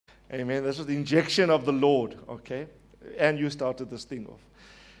Amen. This was the injection of the Lord, okay? And you started this thing off.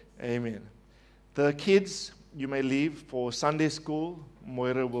 Amen. The kids, you may leave for Sunday school.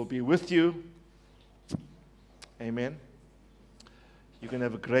 Moira will be with you. Amen. You can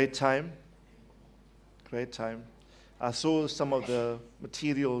have a great time. Great time. I saw some of the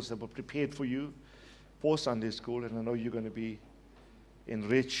materials that were prepared for you for Sunday school, and I know you're going to be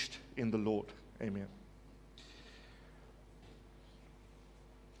enriched in the Lord. Amen.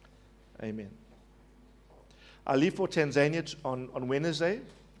 Amen. I leave for Tanzania on Wednesday.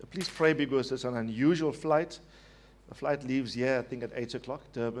 Please pray because it's an unusual flight. The flight leaves here, I think, at 8 o'clock,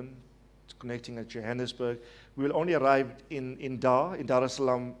 Durban. It's connecting at Johannesburg. We will only arrive in Dar es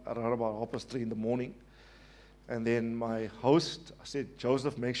Salaam, around about 3:30 in the morning. And then my host, I said,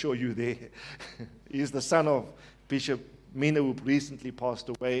 Joseph, make sure you're there. He's the son of Bishop Mina, who recently passed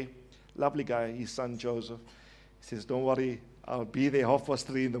away. Lovely guy, his son Joseph. He says, don't worry, I'll be there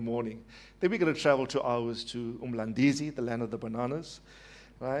 3:30 in the morning. Then we're going to travel 2 hours to Umlandizi, the land of the bananas,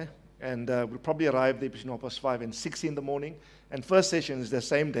 right? And we'll probably arrive there between 5:30 and 6 in the morning. And first session is the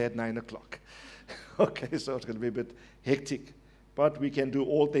same day at 9 o'clock. Okay, so it's going to be a bit hectic. But we can do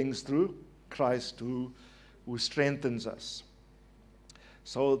all things through Christ who strengthens us.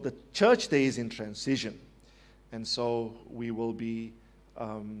 So the church there is in transition. And so we will be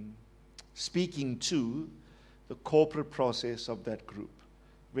speaking to the corporate process of that group.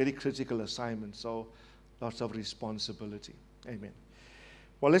 Very critical assignment, so lots of responsibility. Amen.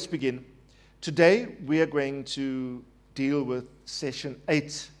 Well, let's begin. Today, we are going to deal with session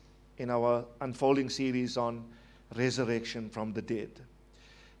 8 in our unfolding series on resurrection from the dead.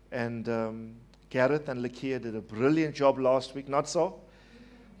 And Gareth and Lakia did a brilliant job last week, not so?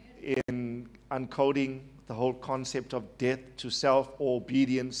 In uncoding the whole concept of death to self or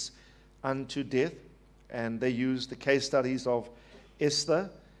obedience unto death. And they used the case studies of Esther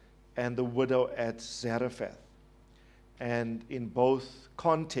and the widow at Zarephath. And in both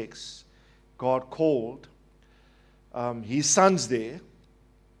contexts, God called his sons there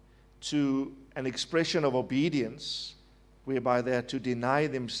to an expression of obedience whereby they had to deny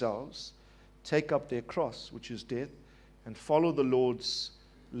themselves, take up their cross, which is death, and follow the Lord's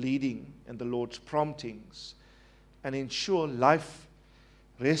leading and the Lord's promptings and ensure life,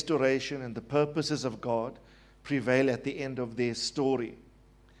 restoration, and the purposes of God prevail at the end of their story.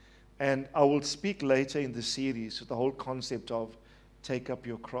 And I will speak later in the series with the whole concept of take up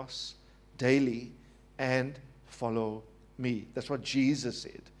your cross daily and follow me. That's what Jesus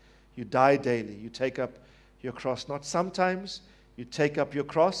said. You die daily. You take up your cross. Not sometimes. You take up your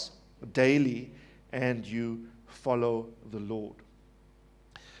cross daily and you follow the Lord.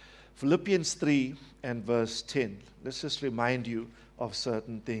 Philippians 3 and verse 10. Let's just remind you of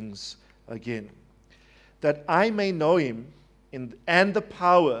certain things again. That I may know him and the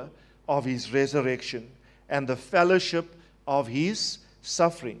power of his resurrection and the fellowship of his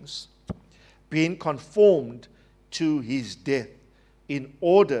sufferings, being conformed to his death, in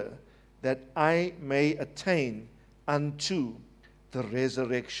order that I may attain unto the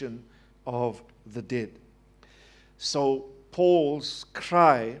resurrection of the dead. So Paul's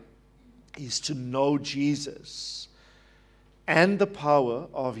cry is to know Jesus and the power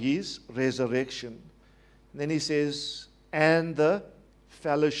of his resurrection. And then he says, and the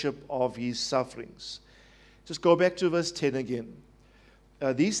fellowship of his sufferings. Just go back to verse 10 again.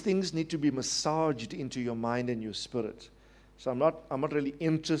 These things need to be massaged into your mind and your spirit. So I'm not really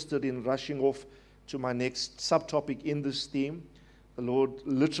interested in rushing off to my next subtopic in this theme. The Lord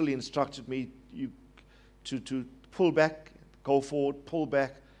literally instructed me to pull back, go forward, pull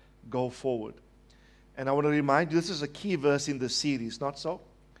back, go forward. And I want to remind you, this is a key verse in the series, not so?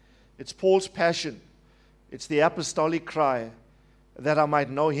 It's Paul's passion. It's the apostolic cry that I might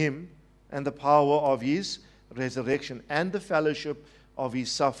know him and the power of his resurrection and the fellowship of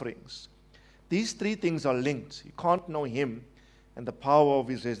his sufferings. These three things are linked. You can't know him and the power of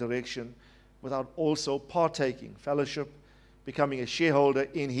his resurrection without also partaking, fellowship, becoming a shareholder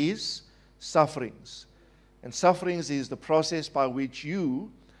in his sufferings. And sufferings is the process by which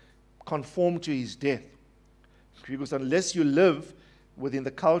you conform to his death. Because unless you live within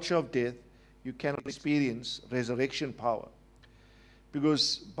the culture of death, you cannot experience resurrection power.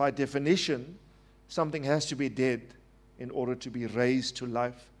 Because by definition, something has to be dead in order to be raised to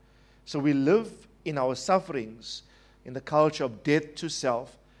life. So we live in our sufferings in the culture of death to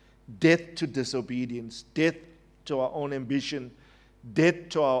self, death to disobedience, death to our own ambition, death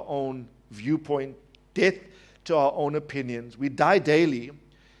to our own viewpoint, death to our own opinions. We die daily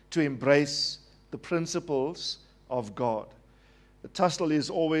to embrace the principles of God. The tussle is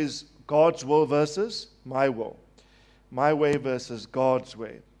always God's will versus my will. My way versus God's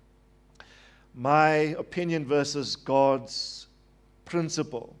way. my opinion versus God's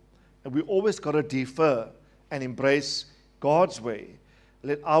principle. And we always got to defer and embrace God's way.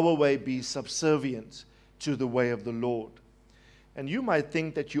 Let our way be subservient to the way of the Lord. And you might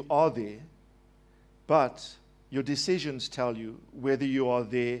think that you are there, but your decisions tell you whether you are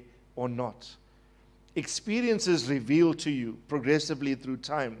there or not. Experiences reveal to you progressively through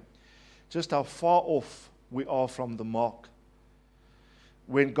time just how far off we are from the mark.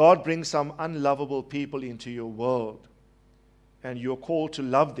 When God brings some unlovable people into your world and you're called to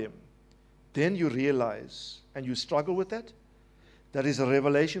love them, then you realize, and you struggle with that, that is a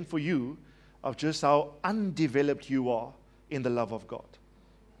revelation for you of just how undeveloped you are in the love of God.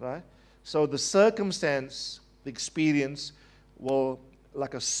 Right? So the circumstance, the experience will,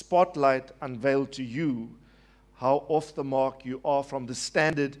 like a spotlight, unveil to you how off the mark you are from the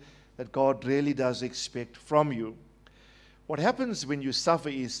standard that God really does expect from you. What happens when you suffer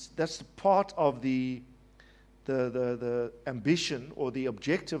is that's part of the ambition, or the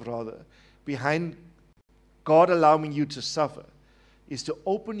objective rather, behind God allowing you to suffer, is to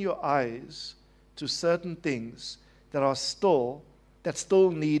open your eyes to certain things that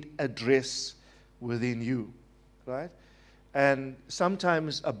still need address within you, right? And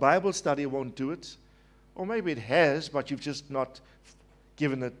sometimes a Bible study won't do it, or maybe it has, but you've just not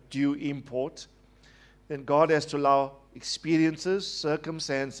given it due import. Then God has to allow experiences,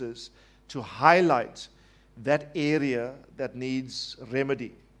 circumstances to highlight that area that needs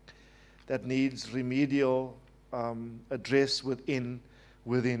remedy, that needs remedial address within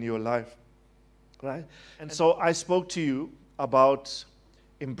your life, right? And so I spoke to you about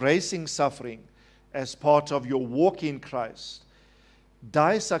embracing suffering as part of your walk in Christ.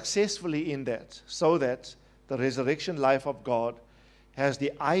 Die successfully in that, so that the resurrection life of God has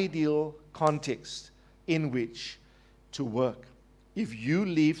the ideal context in which to work. If you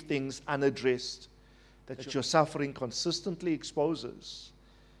leave things unaddressed that your suffering consistently exposes,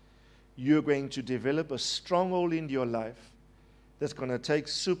 you're going to develop a stronghold in your life that's going to take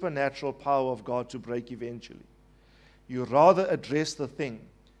supernatural power of God to break eventually. You rather address the thing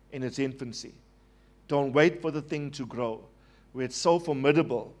in its infancy. Don't wait for the thing to grow, where it's so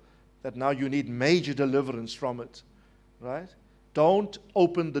formidable that now you need major deliverance from it, right? Don't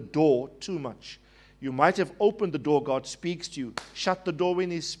open the door too much. You might have opened the door, God speaks to you. Shut the door when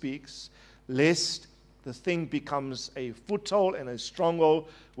He speaks, lest the thing becomes a foothold and a stronghold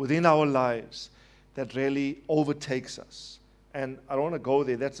within our lives that really overtakes us. And I don't want to go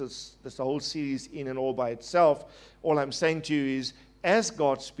there. That's the whole series in and all by itself. All I'm saying to you is, as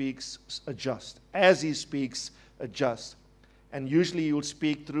God speaks, adjust. As He speaks, adjust. And usually He will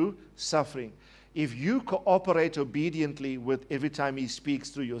speak through suffering. If you cooperate obediently with every time He speaks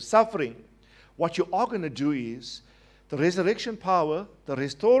through your suffering, what you are going to do is the resurrection power, the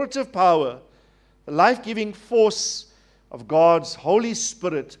restorative power, the life-giving force of God's Holy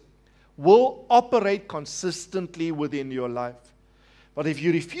Spirit will operate consistently within your life. But if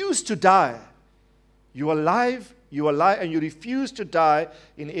you refuse to die, you are alive, and you refuse to die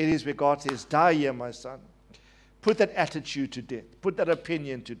in areas where God says, die here, my son. Put that attitude to death. Put that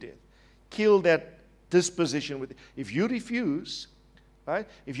opinion to death. Kill that disposition with it. If you refuse, right?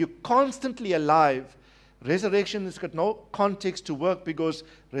 If you're constantly alive, resurrection has got no context to work, because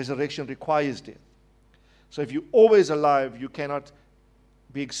resurrection requires death. So if you're always alive, you cannot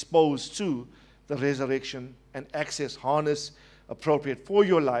be exposed to the resurrection and access, harness appropriate for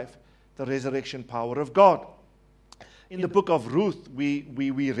your life, the resurrection power of God. In the book of Ruth, we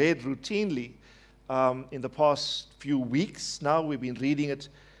read routinely in the past few weeks. Now we've been reading it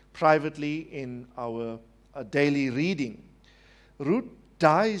privately in our daily reading. Ruth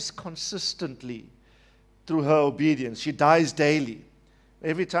dies consistently through her obedience. She dies daily.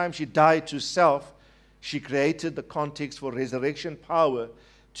 Every time she died to self, she created the context for resurrection power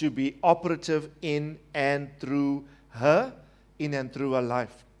to be operative in and through her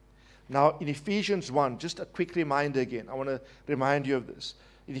life. Now, in Ephesians 1, just a quick reminder again. I want to remind you of this.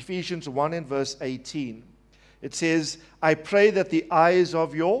 In Ephesians 1 and verse 18, it says, I pray that the eyes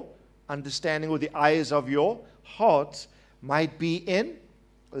of your understanding, or the eyes of your heart, might be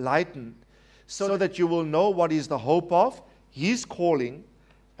enlightened, so that you will know what is the hope of His calling,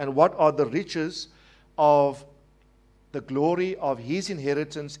 and what are the riches of the glory of His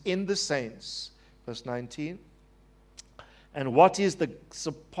inheritance in the saints. Verse 19. And what is the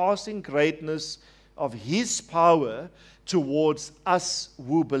surpassing greatness of His power towards us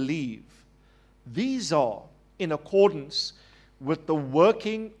who believe? These are in accordance with the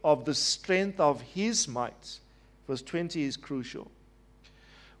working of the strength of His might. Verse 20 is crucial.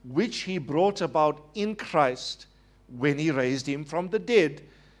 Which He brought about in Christ when He raised Him from the dead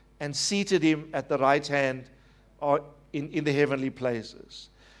and seated him at the right hand or in the heavenly places.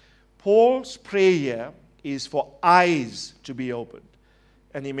 Paul's prayer here is for eyes to be opened.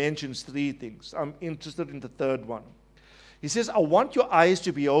 And he mentions three things. I'm interested in the third one. He says, I want your eyes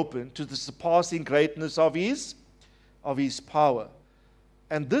to be open to the surpassing greatness of his power.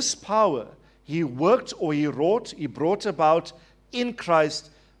 And this power he worked or he brought about in Christ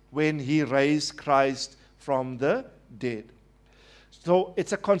when he raised Christ from the dead. So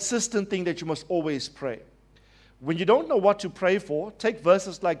it's a consistent thing that you must always pray. When you don't know what to pray for, take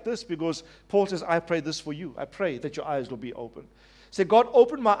verses like this, because Paul says, I pray this for you. I pray that your eyes will be open. Say, God,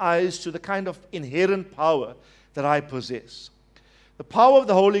 open my eyes to the kind of inherent power that I possess. The power of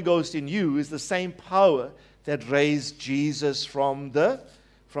the Holy Ghost in you is the same power that raised Jesus from the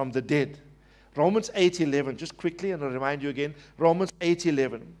dead. Romans 8:11, just quickly, and I'll remind you again, Romans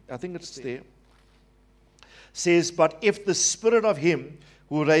 8:11, I think it's there, says, but if the spirit of him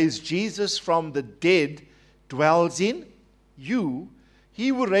who raised Jesus from the dead dwells in you, he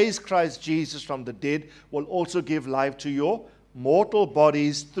who raised Christ Jesus from the dead will also give life to your mortal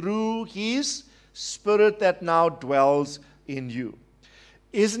bodies through his Spirit that now dwells in you.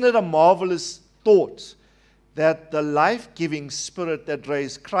 Isn't it a marvelous thought that the life-giving Spirit that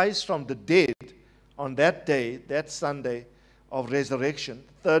raised Christ from the dead on that day, that Sunday of resurrection,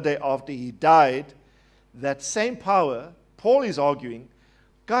 third day after he died, that same power, Paul is arguing,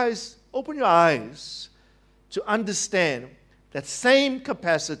 guys, open your eyes to understand that same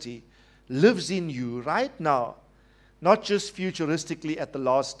capacity lives in you right now, not just futuristically at the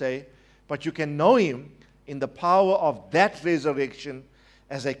last day, but you can know him in the power of that resurrection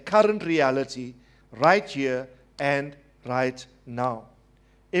as a current reality right here and right now.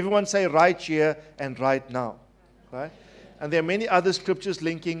 Everyone say right here and right now. Right? And there are many other scriptures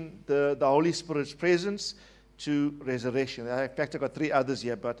linking the Holy Spirit's presence to resurrection. In fact, I've got three others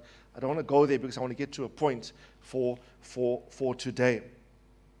here, but I don't want to go there because I want to get to a point for today.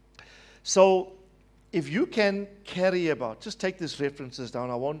 So, if you can carry about, just take these references down.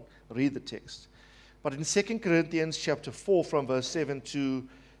 I won't read the text. But in 2 Corinthians chapter 4 from verse 7 to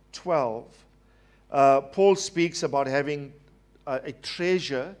 12, Paul speaks about having a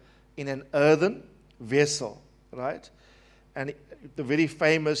treasure in an earthen vessel, right? And the very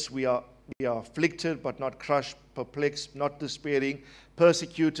famous, we are afflicted but not crushed, perplexed, not despairing,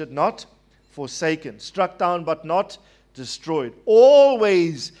 persecuted, not forsaken, struck down but not destroyed,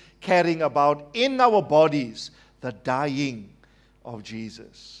 always carrying about in our bodies the dying of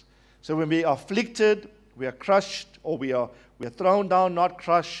Jesus. So when we are afflicted, we are crushed, or we are thrown down, not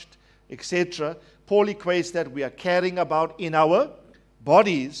crushed, etc., Paul equates that we are carrying about in our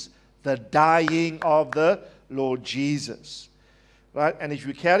bodies the dying of the Lord Jesus. Right? And if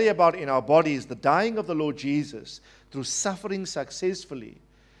we carry about in our bodies the dying of the Lord Jesus through suffering successfully,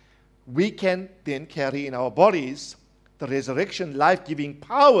 we can then carry in our bodies the resurrection, life-giving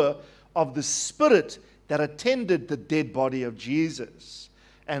power of the Spirit that attended the dead body of Jesus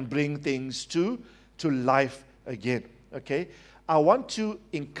and bring things to life again. Okay? I want to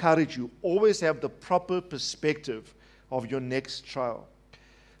encourage you, always have the proper perspective of your next trial.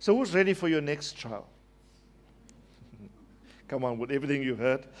 So who's ready for your next trial? Come on, with everything you've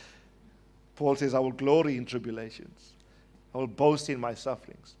heard. Paul says, I will glory in tribulations. I will boast in my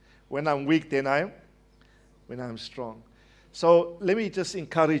sufferings. When I'm weak, then when I'm strong. So let me just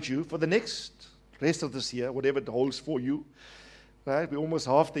encourage you for the rest of this year, whatever it holds for you. Right? We're almost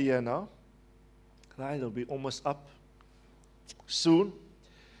half the year now. Right? It'll be almost up soon.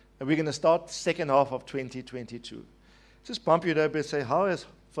 And we're going to start the second half of 2022. Just bump your elbow and say, how has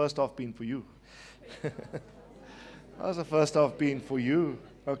first half been for you? How's the first half been for you?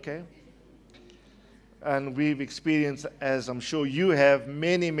 Okay. And we've experienced, as I'm sure you have,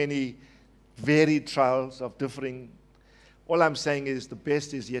 many, many varied trials of differing. All I'm saying is the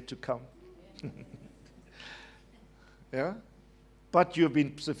best is yet to come. Yeah? But you've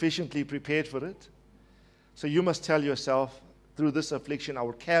been sufficiently prepared for it. So you must tell yourself, through this affliction,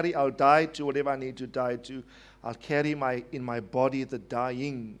 I'll die to whatever I need to die to. I'll carry in my body the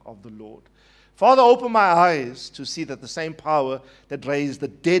dying of the Lord. Father, open my eyes to see that the same power that raised the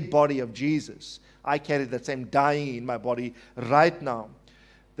dead body of Jesus, I carry that same dying in my body right now.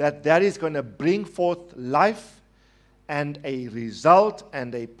 That is going to bring forth life and a result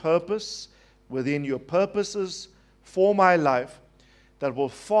and a purpose within your purposes for my life that will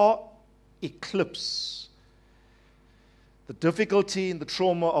far eclipse the difficulty and the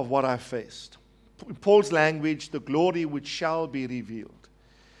trauma of what I faced. In Paul's language, the glory which shall be revealed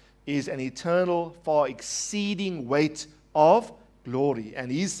is an eternal, far exceeding weight of glory.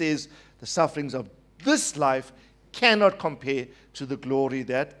 And he says the sufferings of this life cannot compare to the glory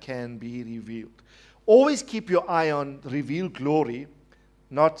that can be revealed. Always keep your eye on the revealed glory,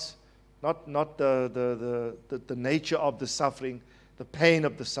 not the nature of the suffering, the pain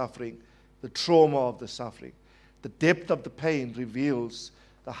of the suffering, the trauma of the suffering. The depth of the pain reveals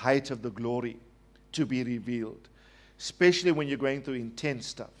the height of the glory to be revealed, especially when you're going through intense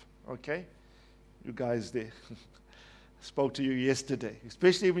stuff. Okay? You guys there. Spoke to you yesterday.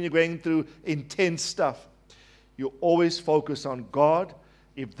 Especially when you're going through intense stuff. You always focus on God.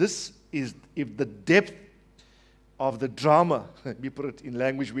 If the depth of the drama, let me put it in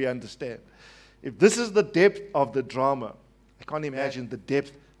language we understand. If this is the depth of the drama, I can't imagine the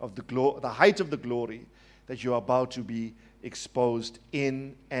depth of the height of the glory that you are about to be exposed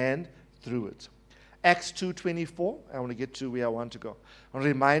in and through it. Acts 2:24, I want to get to where I want to go. I want to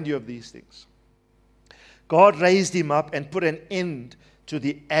remind you of these things. God raised him up and put an end to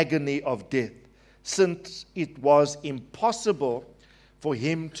the agony of death, since it was impossible for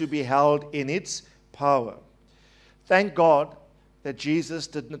him to be held in its power. Thank God that Jesus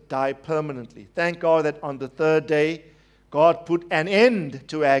didn't die permanently. Thank God that on the third day, God put an end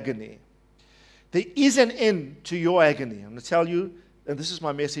to agony. There is an end to your agony. I'm going to tell you, and this is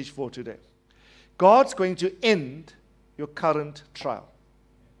my message for today. God's going to end your current trial.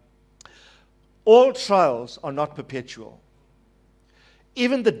 All trials are not perpetual.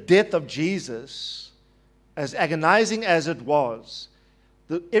 Even the death of Jesus, as agonizing as it was,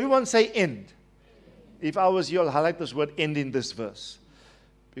 everyone say end. If I was you, I'll highlight this word end in this verse,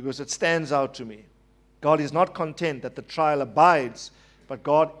 because it stands out to me. God is not content that the trial abides, but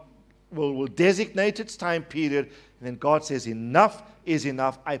God will designate its time period, and then God says, enough is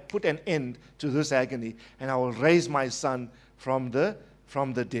enough. I put an end to this agony, and I will raise my son from the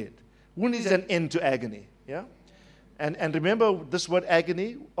dead. Who needs an end to agony? Yeah? And remember this word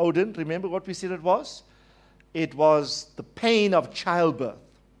agony, Odin, remember what we said it was? It was the pain of childbirth,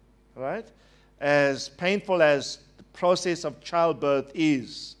 right? As painful as the process of childbirth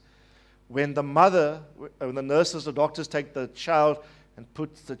is, when the nurses or doctors take the child and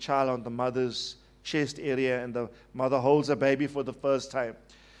put the child on the mother's chest area, and the mother holds a baby for the first time,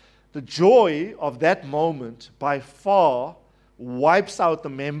 the joy of that moment by far wipes out the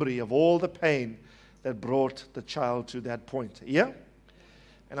memory of all the pain that brought the child to that point. Yeah?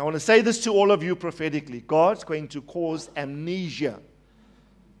 And I want to say this to all of you prophetically. God's going to cause amnesia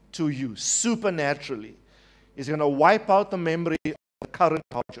to you supernaturally. He's going to wipe out the memory of the current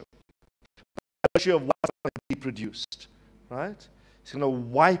hardship, of what's going to be produced. Right? He's going to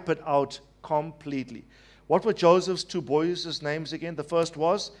wipe it out completely. What were Joseph's two boys' names again? The first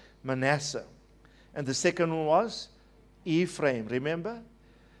was Manasseh. And the second one was Ephraim. Remember?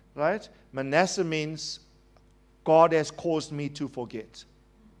 Right? Manasseh means God has caused me to forget.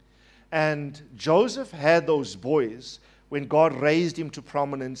 And Joseph had those boys when God raised him to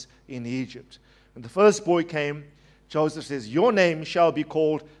prominence in Egypt. When the first boy came, Joseph says, your name shall be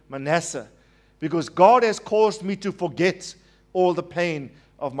called Manasseh, because God has caused me to forget all the pain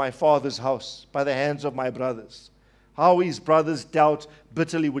of my father's house by the hands of my brothers. How his brothers dealt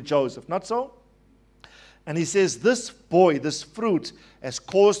bitterly with Joseph. Not so? And he says, this boy, this fruit, has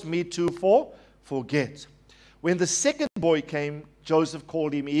caused me to forget. When the second boy came, Joseph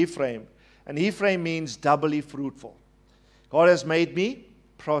called him Ephraim. And Ephraim means doubly fruitful. God has made me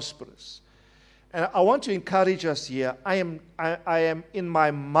prosperous. And I want to encourage us here. I am in my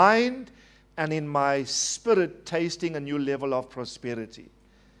mind and in my spirit tasting a new level of prosperity.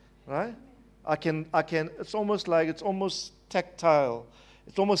 Right? I can, it's almost tactile.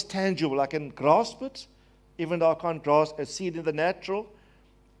 It's almost tangible. I can grasp it, even though I can't grasp a seed in the natural.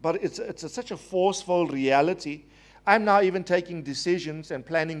 But it's such a forceful reality. I'm now even taking decisions and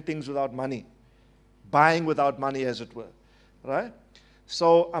planning things without money. Buying without money, as it were. Right?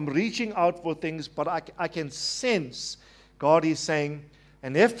 So I'm reaching out for things, but I can sense God is saying,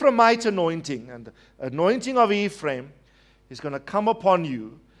 an Ephraimite anointing, and the anointing of Ephraim is going to come upon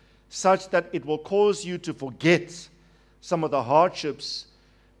you, such that it will cause you to forget some of the hardships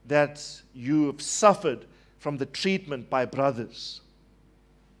that you've suffered from the treatment by brothers.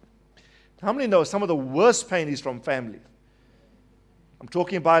 How many know some of the worst pain is from family? I'm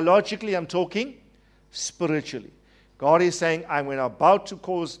talking biologically, I'm talking spiritually. God is saying, I'm about to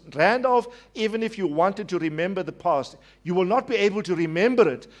cause Randolph, even if you wanted to remember the past, you will not be able to remember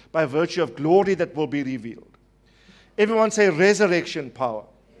it by virtue of glory that will be revealed. Everyone say resurrection power.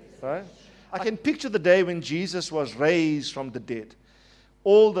 Right? I can picture the day when Jesus was raised from the dead.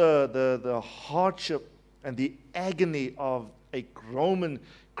 All the hardship and the agony of a Roman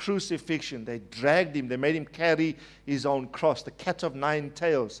crucifixion. They dragged him. They made him carry his own cross. The cat of nine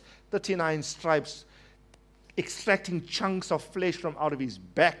tails, 39 stripes, extracting chunks of flesh from out of his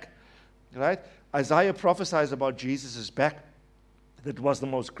back. Right? Isaiah prophesies about Jesus' back. That was the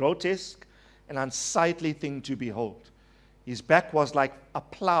most grotesque and unsightly thing to behold. His back was like a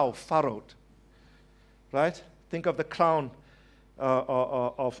plow furrowed. Right? Think of the crown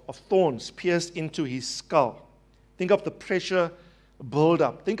of thorns pierced into his skull. Think of the pressure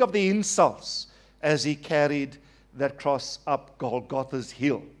build-up. Think of the insults as he carried that cross up Golgotha's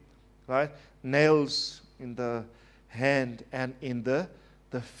hill. Right? Nails in the hand and in the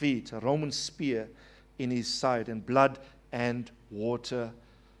feet. A Roman spear in his side, and blood and water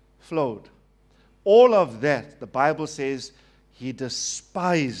flowed. All of that, the Bible says, he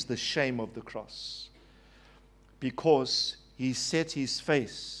despised the shame of the cross because he set his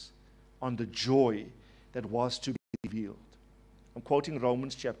face on the joy that was to be revealed. I'm quoting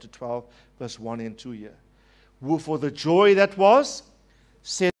Romans chapter 12, verse 1 and 2 here. Who for the joy that was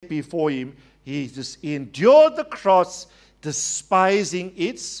set before him, he endured the cross, despising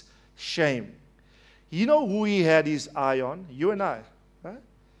its shame. You know who he had his eye on? You and I. Right?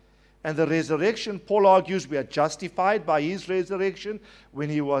 And the resurrection, Paul argues, we are justified by his resurrection when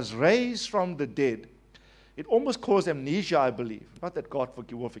he was raised from the dead. It almost caused amnesia, I believe. Not that God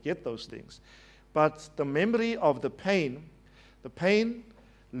will forget those things. But the memory of the pain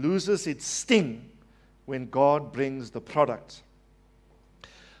loses its sting when God brings the product.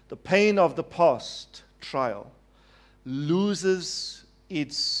 The pain of the past trial loses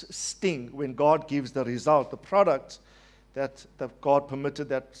its sting when God gives the result, the product that God permitted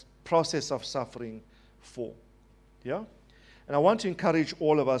that process of suffering for. Yeah? And I want to encourage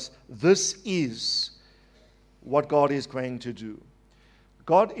all of us, this is what God is going to do.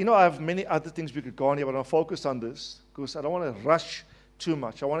 God, I have many other things we could go on here, but I'll focus on this because I don't want to rush too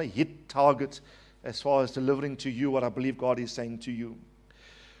much. I want to hit target as far as delivering to you what I believe God is saying to you.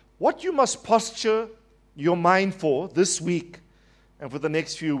 What you must posture your mind for this week and for the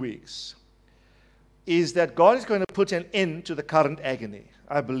next few weeks is that God is going to put an end to the current agony.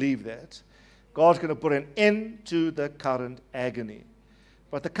 I believe that. God's going to put an end to the current agony.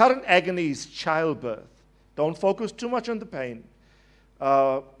 But the current agony is childbirth. Don't focus too much on the pain.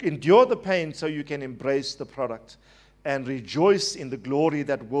 Endure the pain so you can embrace the product and rejoice in the glory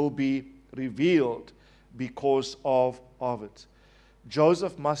that will be revealed because of it.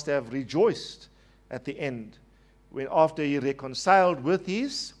 Joseph must have rejoiced at the end when, after he reconciled with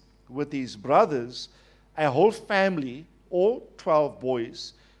his brothers, a whole family, all 12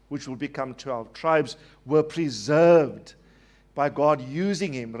 boys, which will become 12 tribes, were preserved by God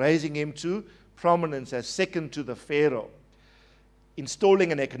using him, raising him to prominence as second to the Pharaoh,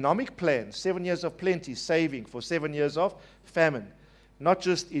 installing an economic plan, 7 years of plenty, saving for 7 years of famine. Not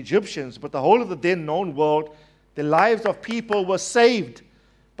just Egyptians, but the whole of the then known world, the lives of people were saved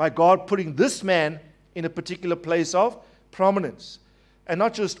by God putting this man in a particular place of prominence. And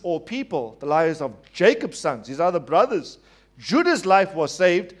not just all people, the lives of Jacob's sons, his other brothers. Judah's life was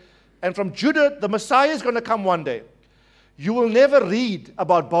saved, and from Judah, the Messiah is going to come one day. You will never read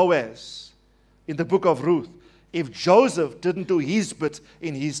about Boaz in the book of Ruth if Joseph didn't do his bit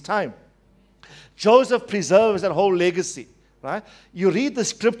in his time. Joseph preserves that whole legacy. Right? You read the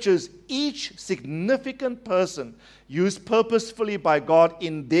scriptures, each significant person used purposefully by God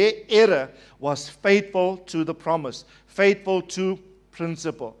in their era was faithful to the promise, faithful to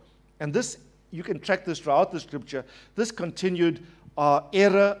principle. And this, you can track this throughout the scripture. This continued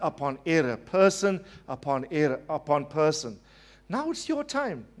era upon era, person upon era upon person. Now it's your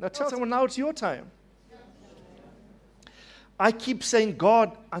time. Now tell someone, now it's your time. I keep saying,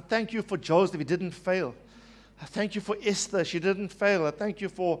 God, I thank you for Joseph, he didn't fail. I thank you for Esther, she didn't fail. I thank you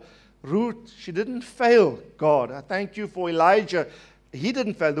for Ruth, she didn't fail, God. I thank you for Elijah, he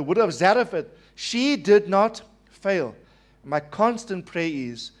didn't fail. The widow of Zarephath, she did not fail. My constant prayer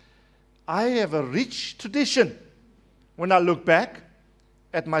is, I have a rich tradition when I look back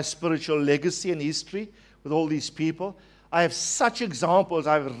at my spiritual legacy and history with all these people. I have such examples,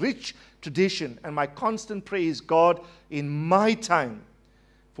 I have a rich tradition, and my constant prayer is, God, in my time,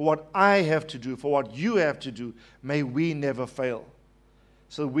 for what I have to do, for what you have to do, may we never fail.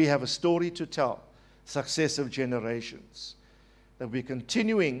 So we have a story to tell, successive generations, that we're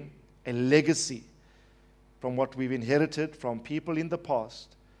continuing a legacy from what we've inherited from people in the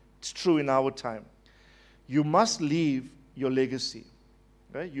past. It's true in our time. You must leave your legacy.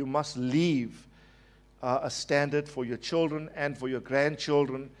 Right? You must leave a standard for your children and for your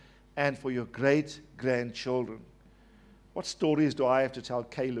grandchildren and for your great-grandchildren. What stories do I have to tell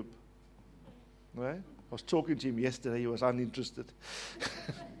Caleb? Right? I was talking to him yesterday. He was uninterested.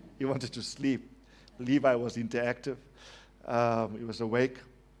 He wanted to sleep. Levi was interactive. He was awake.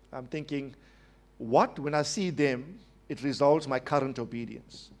 I'm thinking, when I see them, it resolves my current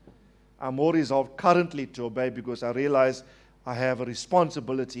obedience. I'm more resolved currently to obey because I realize I have a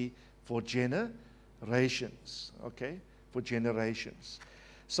responsibility for generations, okay? For generations.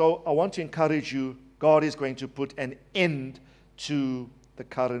 So I want to encourage you, God is going to put an end to the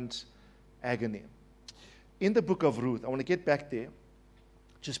current agony. In the book of Ruth, I want to get back there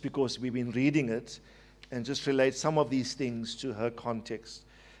just because we've been reading it and just relate some of these things to her context.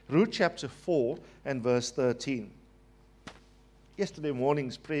 Ruth chapter 4 and verse 13. Yesterday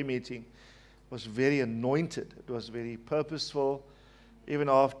morning's prayer meeting was very anointed. It was very purposeful. Even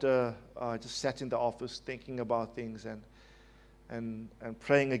after I just sat in the office thinking about things and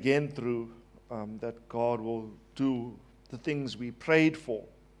praying again through that God will do the things we prayed for.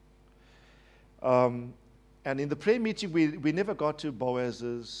 And in the prayer meeting, we never got to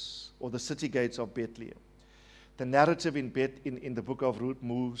Boaz's or the city gates of Bethlehem. The narrative in the book of Ruth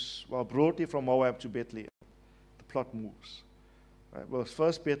moves, well, broadly from Moab to Bethlehem. The plot moves. Right? Well,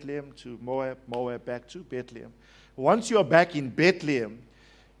 first Bethlehem to Moab, Moab back to Bethlehem. Once you are back in Bethlehem,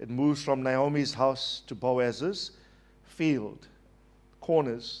 it moves from Naomi's house to Boaz's field,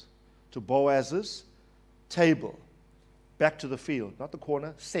 corners to Boaz's table, back to the field, not the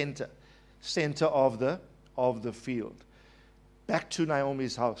corner, center of the field. Back to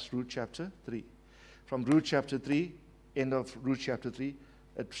Naomi's house, Ruth chapter 3. From Ruth chapter 3, end of Ruth chapter 3,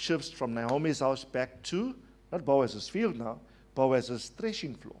 it shifts from Naomi's house back to, not Boaz's field now, Boaz's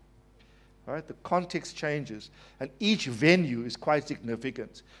threshing floor. All right, the context changes, and each venue is quite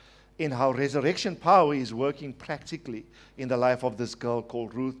significant in how resurrection power is working practically in the life of this girl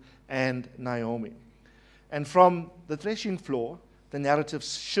called Ruth and Naomi. And from the threshing floor, the narrative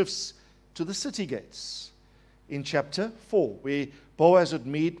shifts to the city gates in chapter 4, where Boaz would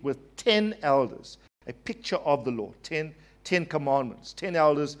meet with 10 elders, a picture of the law, 10 commandments, 10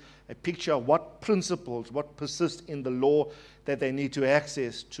 elders, a picture of what principles, what persist in the law that they need to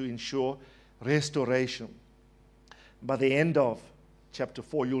access to ensure restoration. By the end of chapter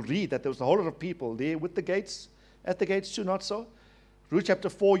 4, you'll read that there was a whole lot of people there with the gates, at the gates too, not so? Ruth chapter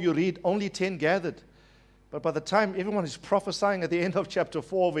 4, you read only 10 gathered. But by the time everyone is prophesying at the end of chapter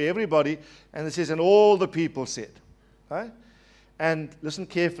 4 over everybody, and it says, and all the people said. Right? And listen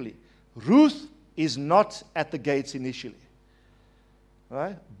carefully. Ruth is not at the gates initially.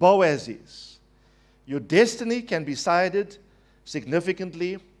 Right? Boaz is. Your destiny can be decided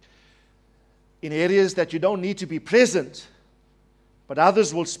significantly in areas that you don't need to be present, but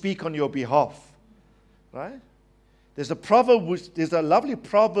others will speak on your behalf. Right? There's a lovely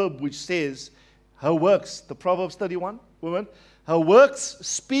proverb which says, her works, the Proverbs 31 woman, her works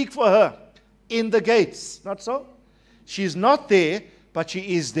speak for her in the gates. Not so? She's not there, but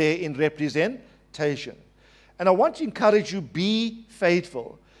she is there in representation. And I want to encourage you, be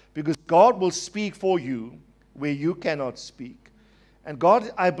faithful, because God will speak for you where you cannot speak. And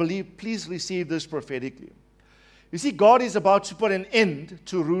God, I believe, please receive this prophetically. You see, God is about to put an end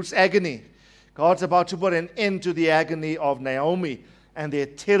to Ruth's agony. God's about to put an end to the agony of Naomi and their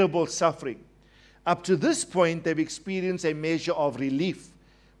terrible suffering. Up to this point, they've experienced a measure of relief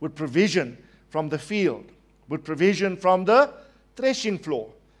with provision from the field, with provision from the threshing floor.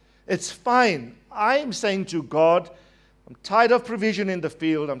 It's fine. I'm saying to God, I'm tired of provision in the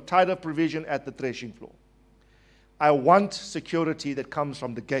field. I'm tired of provision at the threshing floor. I want security that comes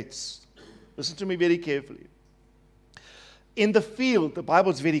from the gates. Listen to me very carefully. In the field, the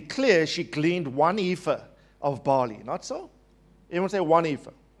Bible is very clear, she gleaned 1 ephah of barley. Not so? Everyone say 1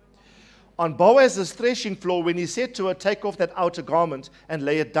 ephah. On Boaz's threshing floor, when he said to her, take off that outer garment and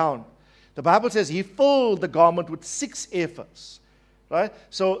lay it down, the Bible says he filled the garment with 6 ephahs. Right?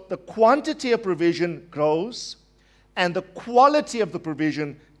 So the quantity of provision grows and the quality of the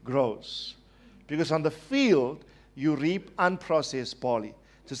provision grows. Because on the field, you reap unprocessed barley,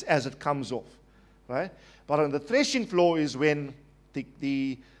 just as it comes off. Right? But on the threshing floor is when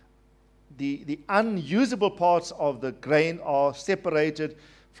the unusable parts of the grain are separated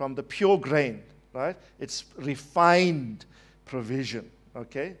from the pure grain, right? It's refined provision,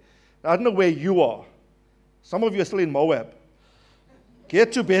 okay? I don't know where you are. Some of you are still in Moab.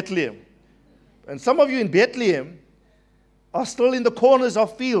 Get to Bethlehem. And some of you in Bethlehem are still in the corners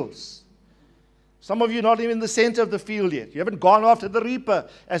of fields. Some of you are not even in the center of the field yet. You haven't gone after the reaper,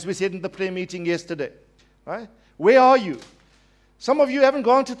 as we said in the prayer meeting yesterday, right? Where are you? Some of you haven't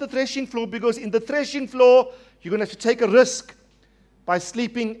gone to the threshing floor because in the threshing floor, you're going to have to take a risk by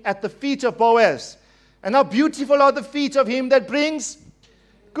sleeping at the feet of Boaz. And how beautiful are the feet of him that brings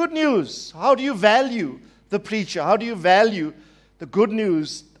good news. How do you value the preacher? How do you value the good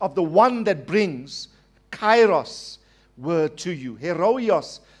news of the one that brings kairos word to you?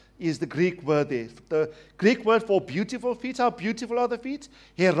 Heroios is the Greek word there. The Greek word for beautiful feet. How beautiful are the feet?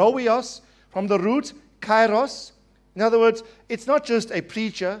 Heroios, from the root kairos. In other words, it's not just a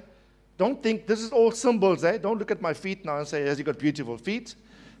preacher. Don't think this is all symbols, eh? Don't look at my feet now and say, has he got beautiful feet?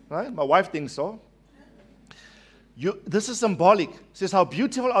 Right? My wife thinks so. This is symbolic. It says, how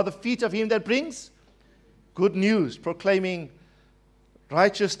beautiful are the feet of him that brings good news, proclaiming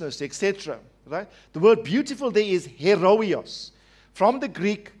righteousness, etc. Right? The word beautiful there is heroios. From the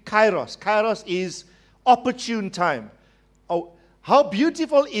Greek kairos. Kairos is opportune time. Oh, how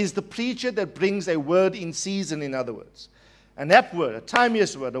beautiful is the preacher that brings a word in season, in other words. An apt word, a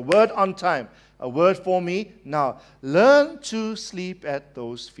timeous word, a word on time, a word for me. Now, learn to sleep at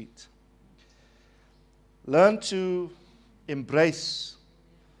those feet. Learn to embrace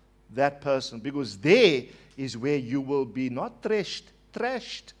that person, because there is where you will be not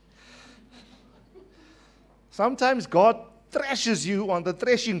thrashed. Sometimes God thrashes you on the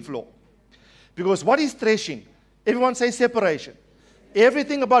threshing floor. Because what is threshing? Everyone say separation.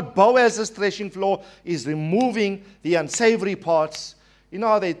 Everything about Boaz's threshing floor is removing the unsavory parts. You know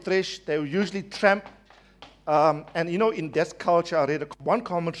how they thresh? They usually tramp. And you know, in that culture, I read one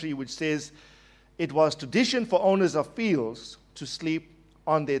commentary which says it was tradition for owners of fields to sleep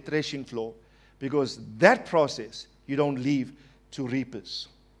on their threshing floor, because that process you don't leave to reapers.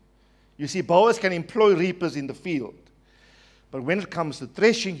 You see, Boaz can employ reapers in the field, but when it comes to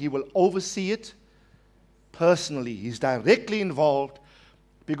threshing, he will oversee it personally. He's directly involved,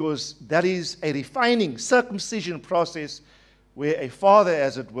 because that is a refining circumcision process where a father,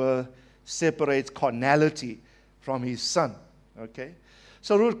 as it were, separates carnality from his son. Okay?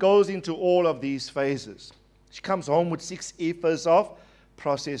 So Ruth goes into all of these phases. She comes home with 6 ephahs of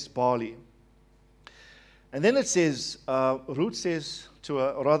processed barley. And then it says, Ruth says to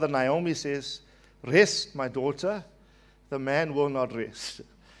her, or rather Naomi says, rest, my daughter, the man will not rest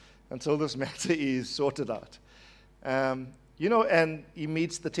until this matter is sorted out. You know, and he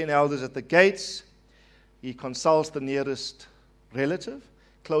meets the 10 elders at the gates. He consults the nearest relative,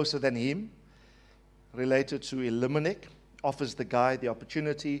 closer than him, related to Elimelech, offers the guy the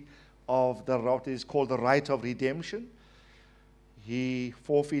opportunity of what is called the right of redemption. He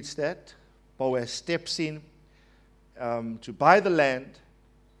forfeits that. Boaz steps in to buy the land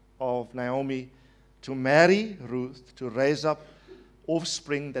of Naomi, to marry Ruth, to raise up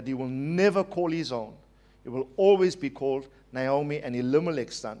offspring that he will never call his own. It will always be called Naomi and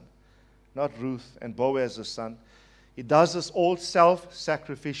Elimelech's son, not Ruth and Boaz's son. He does this all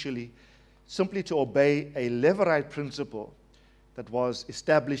self-sacrificially, simply to obey a Levirate principle that was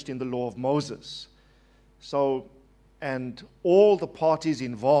established in the law of Moses. So, and all the parties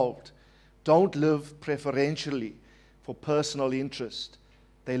involved don't live preferentially for personal interest.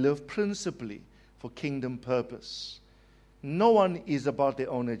 They live principally for kingdom purpose. No one is about their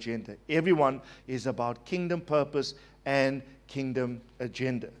own agenda. Everyone is about kingdom purpose and kingdom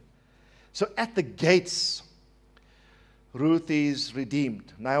agenda. So at the gates, Ruth is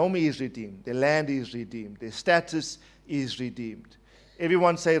redeemed. Naomi is redeemed. Their land is redeemed. Their status is redeemed.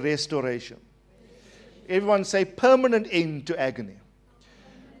 Everyone say restoration. Everyone say permanent end to agony.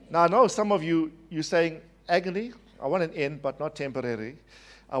 Now I know some of you, you're saying, agony? I want an end, but not temporary.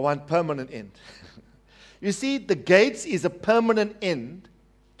 I want permanent end. You see, the gates is a permanent end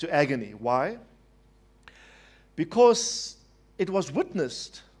to agony. Why? Because it was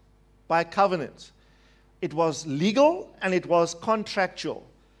witnessed by covenant. It was legal and it was contractual.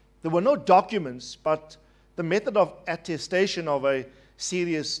 There were no documents, but the method of attestation of a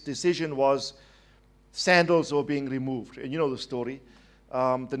serious decision was sandals were being removed. And you know the story.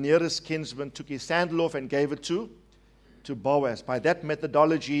 The nearest kinsman took his sandal off and gave it to Boaz. By that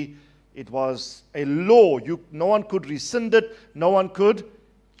methodology, it was a law. No one could rescind it. No one could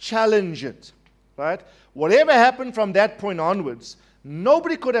challenge it. Right? Whatever happened from that point onwards,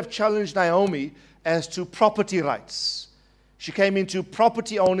 nobody could have challenged Naomi as to property rights. She came into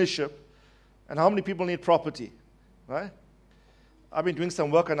property ownership. And how many people need property? Right? I've been doing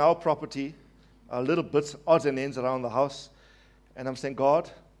some work on our property, a little bits, odds and ends around the house. And I'm saying, God,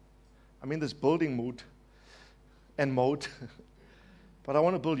 I'm in this building mood and mode, but I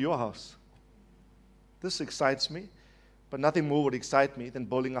want to build your house. This excites me, but nothing more would excite me than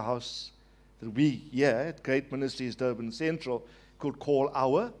building a house that we here at Great Ministries Durban Central could call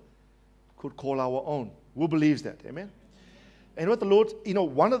our own. Who believes that? Amen? And what the Lord,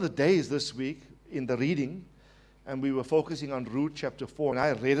 one of the days this week in the reading, and we were focusing on Ruth chapter 4, and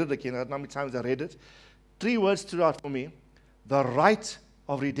I read it again. I don't know how many times I read it. 3 words stood out for me. The right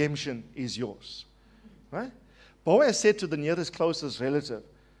of redemption is yours. Right? Boaz said to the nearest, closest relative,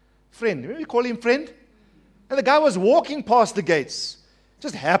 friend. Remember we call him friend? And the guy was walking past the gates.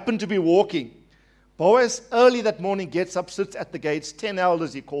 just happened to be walking. Boaz, early that morning, gets up, sits at the gates. 10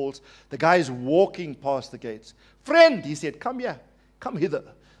 elders he calls. The guy is walking past the gates. Friend, he said, come here. Come hither.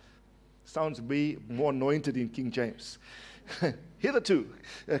 Sounds way more anointed in King James. Hitherto.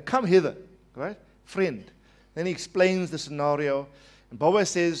 Come hither. Right? Friend. Then he explains the scenario. And Boaz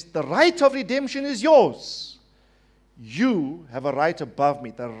says, the right of redemption is yours. You have a right above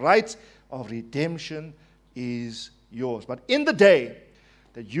me. The right of redemption is yours. But in the day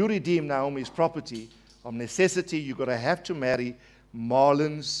that you redeem Naomi's property, of necessity, you're going to have to marry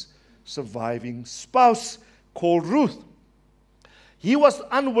Mahlon's surviving spouse called Ruth. He was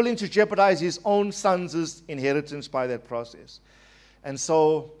unwilling to jeopardize his own son's inheritance by that process. And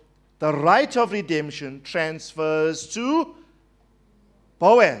so the right of redemption transfers to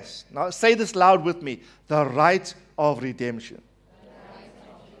Boaz. Now say this loud with me. The right of redemption.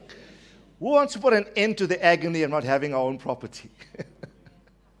 Who wants to put an end to the agony of not having our own property?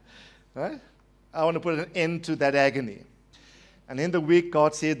 Right? I want to put an end to that agony. And in the week,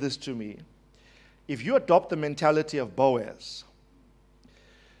 God said this to me. If you adopt the mentality of Boaz,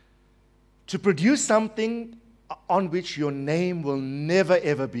 to produce something on which your name will never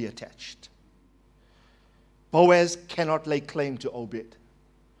ever be attached. Boaz cannot lay claim to Obed,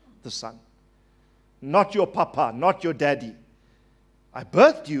 the son. Not your papa, not your daddy. I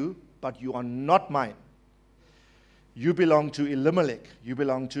birthed you, but you are not mine. You belong to Elimelech. You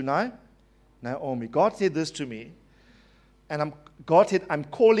belong to Naomi. God said this to me, and God said, I'm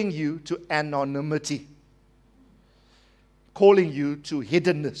calling you to anonymity. Calling you to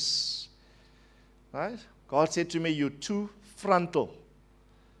hiddenness. Right? God said to me, you're too frontal.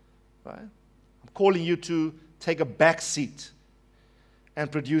 Right? I'm calling you to take a back seat and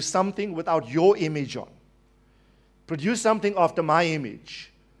produce something without your image on. Produce something after my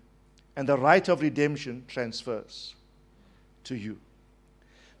image. And the right of redemption transfers to you.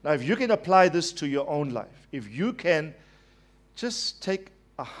 Now, if you can apply this to your own life, if you can just take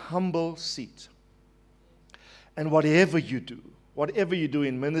a humble seat, and whatever you do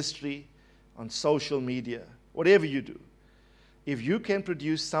in ministry, on social media, whatever you do, if you can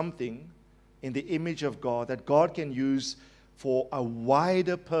produce something in the image of God that God can use for a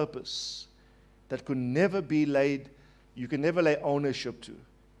wider purpose that could never be laid, you can never lay ownership to.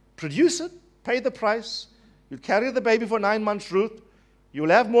 Produce it, pay the price. You'll carry the baby for 9 months, Ruth. You will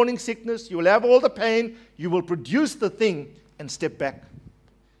have morning sickness. You will have all the pain. You will produce the thing and step back.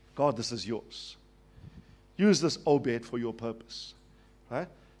 God, this is yours. Use this Obed for your purpose. Right?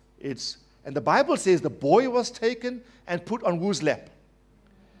 And the Bible says the boy was taken and put on whose lap?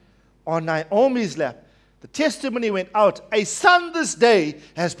 On Naomi's lap. The testimony went out. A son this day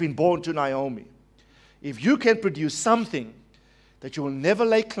has been born to Naomi. If you can produce something that you will never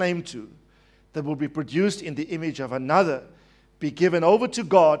lay claim to, that will be produced in the image of another, be given over to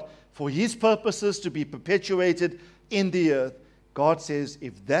God for His purposes to be perpetuated in the earth, God says,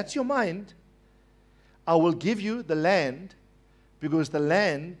 if that's your mind, I will give you the land, because the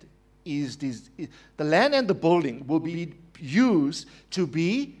land and the building will be used to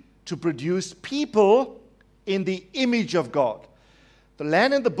produce people in the image of God. The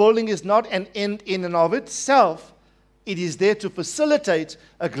land and the building is not an end in and of itself. It is there to facilitate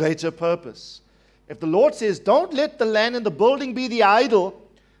a greater purpose. If the Lord says, don't let the land and the building be the idol,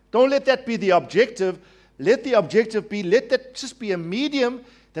 don't let that be the objective, let that just be a medium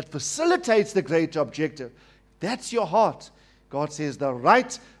that facilitates the greater objective. That's your heart. God says the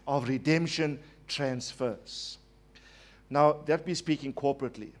right of redemption transfers. Now, that be speaking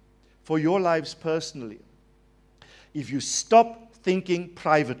corporately. For your lives personally, if you stop thinking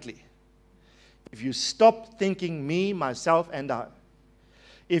privately, if you stop thinking me, myself, and I,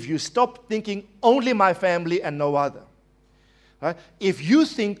 if you stop thinking only my family and no other, right? If you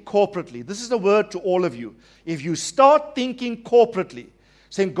think corporately, this is a word to all of you. If you start thinking corporately,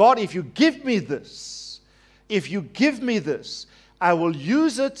 saying, God, if you give me this, I will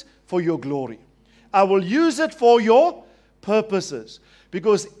use it for your glory. I will use it for your purposes.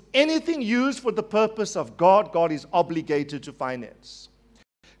 Because anything used for the purpose of God, God is obligated to finance.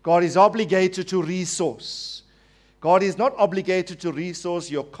 God is obligated to resource. God is not obligated to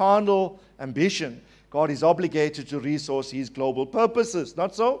resource your carnal ambition. God is obligated to resource His global purposes.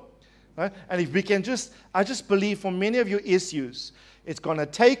 Not so? Right? And if we can I just believe for many of your issues, it's going to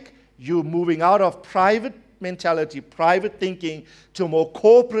take you moving out of private mentality, private thinking, to a more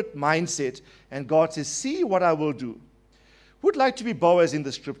corporate mindset. And God says, see what I will do. Who'd like to be Boaz in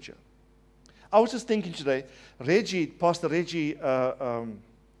the scripture? I was just thinking today, Pastor Reggie from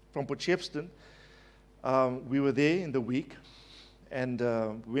Potchefstroom, we were there in the week, and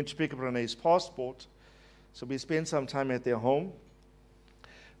we went to pick up Renee's passport. So we spent some time at their home.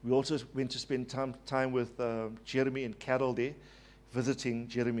 We also went to spend time with Jeremy and Carol there, visiting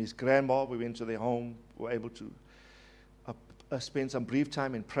Jeremy's grandma. We went to their home. We were able to spend some brief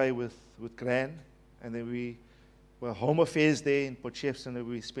time and pray with Gran. And then we were home affairs there in Port Shepstone, and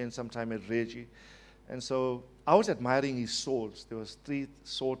we spent some time at Reggie. And so I was admiring his swords. There was 3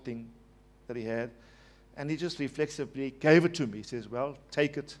 sword thing that he had. And he just reflexively gave it to me. He says, well,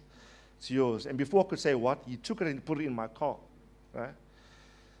 take it. It's yours. And before I could say what, he took it and put it in my car. Right?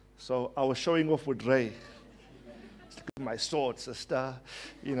 So I was showing off with Ray. Look at my sword, sister.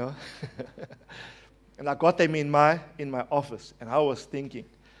 You know. And I got them in my office. And I was thinking,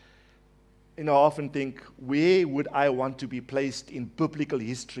 I often think, where would I want to be placed in biblical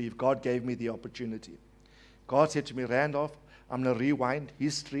history if God gave me the opportunity? God said to me, Randolph, I'm going to rewind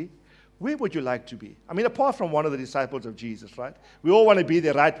history. Where would you like to be? I mean, apart from one of the disciples of Jesus, right? We all want to be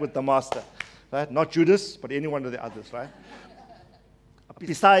there, right, with the master, right? Not Judas, but any one of the others, right?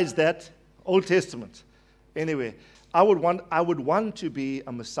 Besides that, Old Testament. Anyway, I would want to be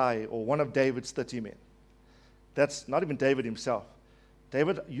a Messiah or one of David's 30 men. That's not even David himself.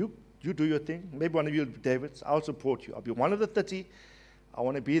 David, you do your thing. Maybe one of you will be David's. I'll support you. I'll be one of the 30. I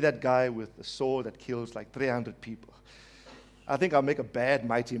want to be that guy with the sword that kills like 300 people. I think I'll make a bad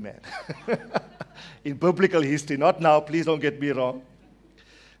mighty man. In biblical history. Not now, please don't get me wrong.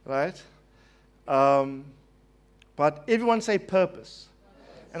 Right? But everyone say purpose.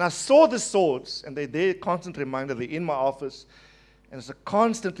 And I saw the swords, and they're a constant reminder. They're in my office. And it's a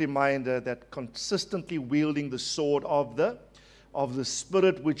constant reminder that consistently wielding the sword of the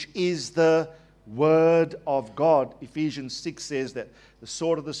Spirit, which is the Word of God. Ephesians 6 says that. The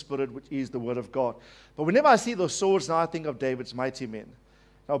sword of the Spirit, which is the Word of God. But whenever I see those swords, now I think of David's mighty men.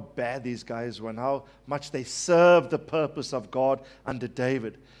 How bad these guys were and how much they served the purpose of God under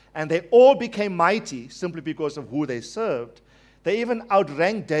David. And they all became mighty simply because of who they served. They even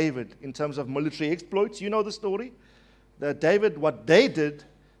outranked David in terms of military exploits. You know the story? That David, what they did,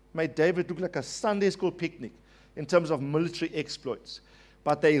 made David look like a Sunday school picnic in terms of military exploits.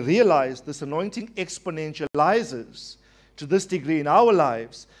 But they realized this anointing exponentializes to this degree in our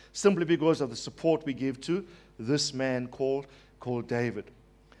lives simply because of the support we give to this man called David.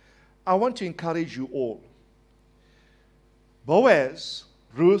 I want to encourage you all. Boaz,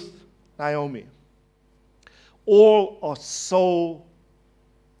 Ruth, Naomi, all are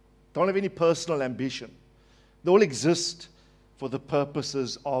don't have any personal ambition. They all exist for the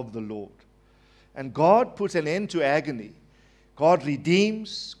purposes of the Lord. And God puts an end to agony. God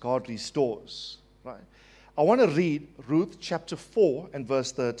redeems, God restores. Right? I want to read Ruth chapter 4 and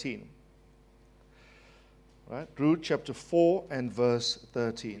verse 13. Right? Ruth chapter 4 and verse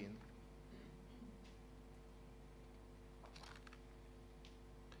 13.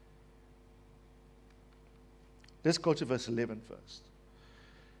 Let's go to verse 11 first.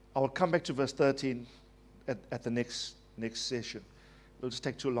 I will come back to verse 13 at the next session. It'll just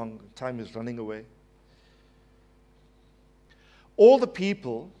take too long. Time is running away. All the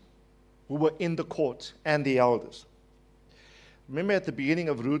people who were in the court and the elders. Remember at the beginning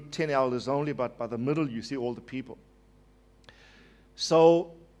of Ruth, 10 elders only, but by the middle you see all the people.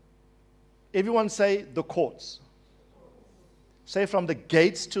 So, everyone say the courts. Say from the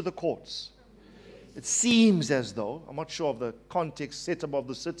gates to the courts. It seems as though, I'm not sure of the context, setup of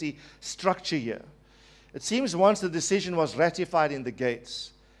the city structure here. It seems once the decision was ratified in the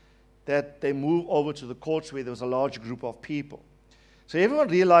gates, that they move over to the courts where there was a large group of people. So everyone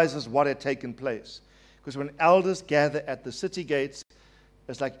realizes what had taken place. Because when elders gather at the city gates,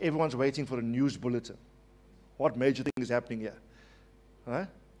 it's like everyone's waiting for a news bulletin. What major thing is happening here? Huh?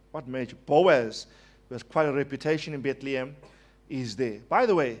 What major? Boaz, who has quite a reputation in Bethlehem, is there. By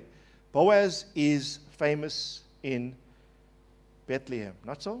the way, Boaz is famous in Bethlehem,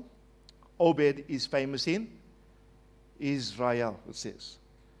 not so? Obed is famous in Israel, it says.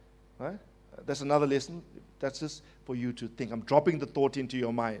 Right? That's another lesson. That's just for you to think. I'm dropping the thought into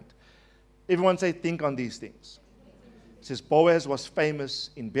your mind. Everyone say, think on these things. It says Boaz was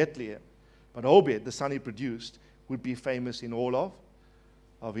famous in Bethlehem, but Obed, the son he produced, would be famous in all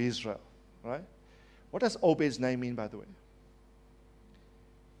of Israel. Right? What does Obed's name mean, by the way?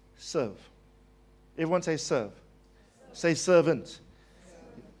 Serve. Everyone say serve. Say servant.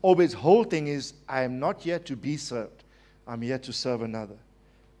 Obed's whole thing is, I am not here to be served. I'm here to serve another.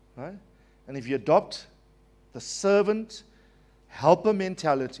 Right? And if you adopt the servant, helper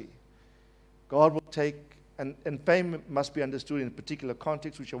mentality, God will take, and fame must be understood in a particular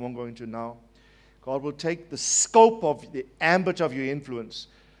context, which I won't go into now. God will take the scope of the ambit of your influence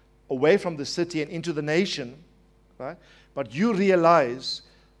away from the city and into the nation. Right? But you realize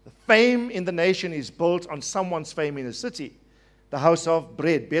the fame in the nation is built on someone's fame in a city, the house of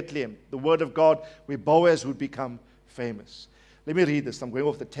bread, Bethlehem, the word of God, where Boaz would become famous. Let me read this. I'm going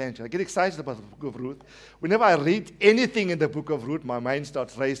off the tangent. I get excited about the book of Ruth. Whenever I read anything in the book of Ruth, my mind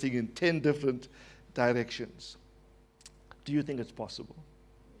starts racing in 10 different directions. Do you think it's possible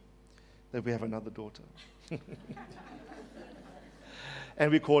that we have another daughter?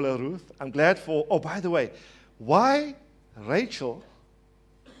 And we call her Ruth. I'm glad for, oh, by the way, why Rachel,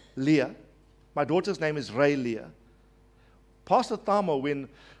 Leah, my daughter's name is Ray Leah. Pastor Thamo, when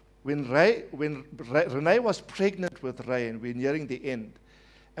Renee was pregnant with Ray and we're nearing the end,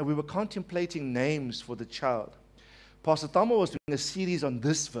 and we were contemplating names for the child, Pastor Thamo was doing a series on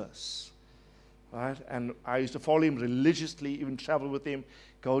this verse, right? And I used to follow him religiously, even travel with him,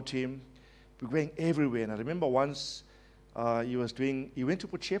 go to him. We were going everywhere. And I remember once he went to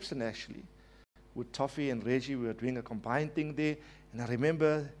Port Shepstone actually, with Toffee and Reggie. We were doing a combined thing there. And I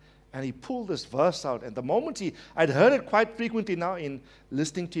remember, and he pulled this verse out. And the moment I'd heard it quite frequently now in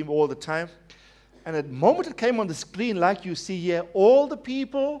listening to him all the time. And the moment it came on the screen, like you see here, all the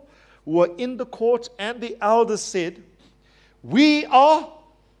people who were in the court and the elders said, we are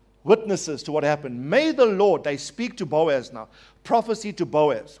witnesses to what happened. May the Lord, they speak to Boaz now, prophecy to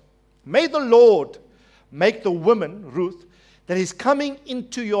Boaz. May the Lord make the woman, Ruth, that is coming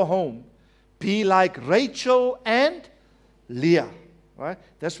into your home be like Rachel and Leah. Right?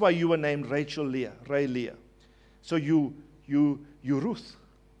 That's why you were named Rachel Leah, Ray Leah. So you Ruth.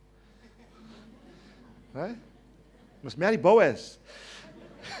 Right? Must marry Boaz.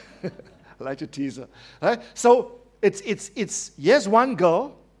 I like to tease her. Right? So it's yes, one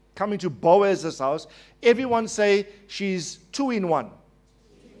girl coming to Boaz's house. Everyone say she's 2 in 1.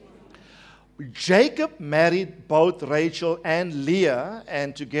 Jacob married both Rachel and Leah,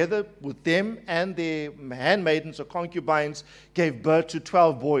 and together with them and their handmaidens or concubines gave birth to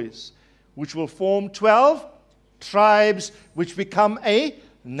 12 boys, which will form 12 tribes, which become a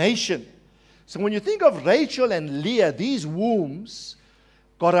nation. So when you think of Rachel and Leah, these wombs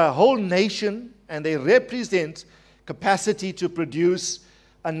got a whole nation, and they represent capacity to produce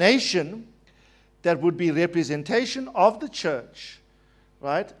a nation that would be representation of the church,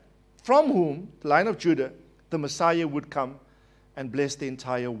 right? From whom, the line of Judah, the Messiah would come and bless the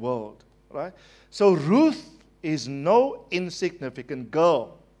entire world, right? So Ruth is no insignificant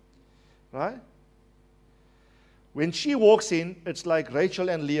girl, right? When she walks in, it's like Rachel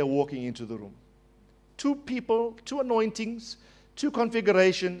and Leah walking into the room. 2 people, 2 anointings, 2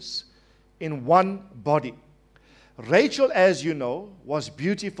 configurations in one body. Rachel, as you know, was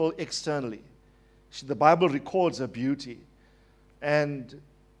beautiful externally. The Bible records her beauty. And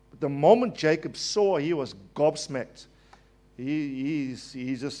the moment Jacob saw her, he was gobsmacked. He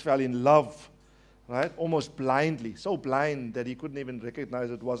just fell in love, right? Almost blindly. So blind that he couldn't even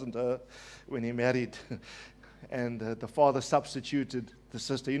recognize it wasn't her when he married. And the father substituted the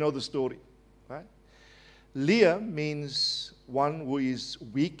sister. You know the story, right? Leah means one who is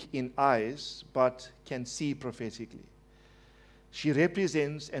weak in eyes but can see prophetically. She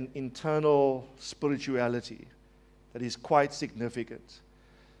represents an internal spirituality that is quite significant.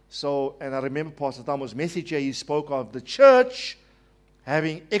 So, and I remember Pastor Thamo's message here, he spoke of the church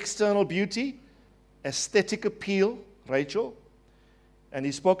having external beauty, aesthetic appeal, Rachel, and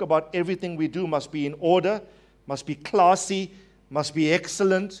he spoke about everything we do must be in order, must be classy, must be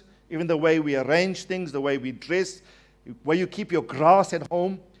excellent, even the way we arrange things, the way we dress, where you keep your grass at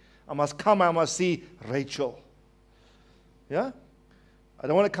home. I must see Rachel. Yeah? I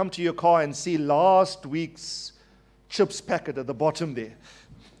don't want to come to your car and see last week's chips packet at the bottom there.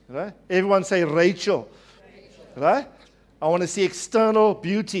 Right? Everyone say Rachel. Right? I want to see external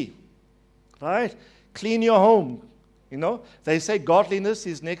beauty. Right? Clean your home. You know, they say godliness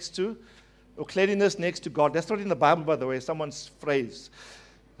is next to, or cleanliness next to God. That's not in the Bible, by the way, someone's phrase.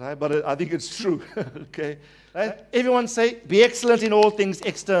 Right? But I think it's true. Okay? Right? Everyone say, be excellent in all things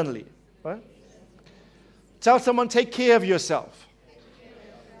externally. Right? Tell someone, take care of yourself.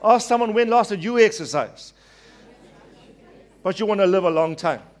 Ask someone, when last did you exercise? But you want to live a long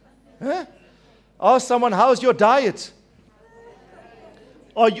time. Huh? Ask someone, how's your diet?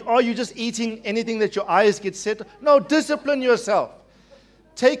 Are you just eating anything that your eyes get set? No, discipline yourself.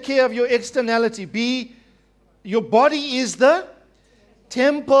 Take care of your externality. Your body is the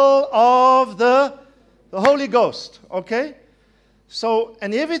temple of the Holy Ghost. Okay? So,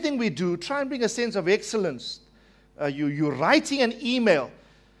 and everything we do, try and bring a sense of excellence. You're writing an email.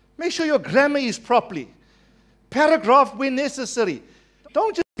 Make sure your grammar is properly. Paragraph when necessary.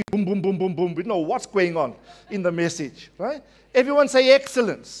 Don't just be boom, boom, boom, boom, boom. We know what's going on in the message, right? Everyone say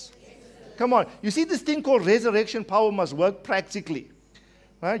excellence. Come on. You see this thing called resurrection power must work practically,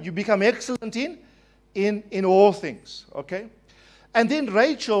 right? You become excellent in all things, okay? And then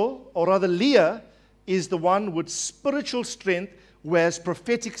Rachel, or rather Leah, is the one with spiritual strength who has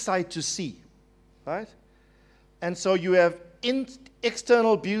prophetic sight to see. Right? And so you have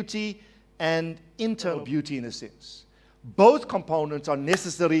external beauty and internal beauty in a sense. Both components are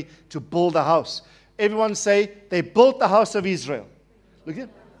necessary to build a house. Everyone say, they built the house of Israel. Look at it.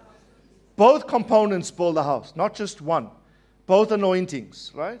 Both components build a house, not just one. Both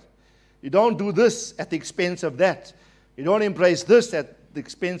anointings, right? You don't do this at the expense of that. You don't embrace this at the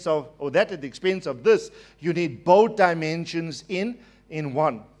expense of, or that at the expense of this. You need both dimensions in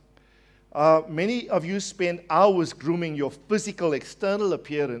one. Many of you spend hours grooming your physical external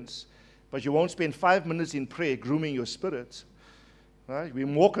appearance, but you won't spend 5 minutes in prayer grooming your spirit. Right? We're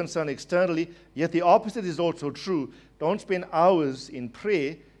more concerned externally, yet the opposite is also true. Don't spend hours in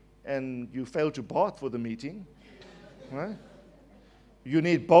prayer and you fail to bath for the meeting. Right? You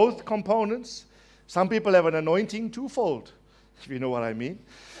need both components. Some people have an anointing twofold, if you know what I mean.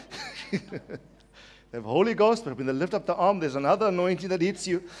 They have Holy Ghost, but when they lift up the arm, there's another anointing that hits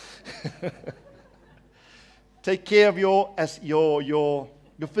you. Take care of your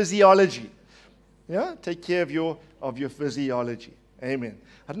physiology. Yeah? Take care of your physiology. Amen.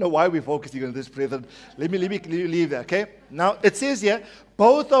 I don't know why we're focusing on this, brethren. Let me leave that, okay? Now, it says here,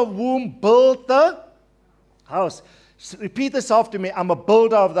 both of whom built the house. Repeat this after me. I'm a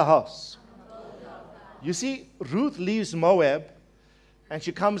builder of the house. You see, Ruth leaves Moab, and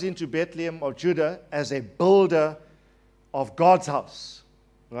she comes into Bethlehem of Judah as a builder of God's house.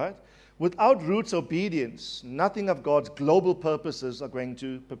 Right? Without Ruth's obedience, nothing of God's global purposes are going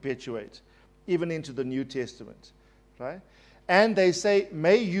to perpetuate, even into the New Testament. Right? And they say,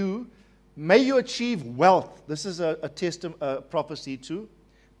 may you achieve wealth. This is a prophecy to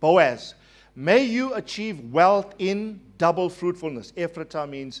Boaz. May you achieve wealth in double fruitfulness. Ephratah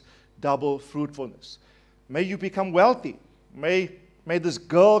means double fruitfulness. May you become wealthy. May this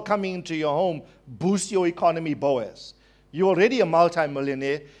girl coming into your home boost your economy, Boaz. You're already a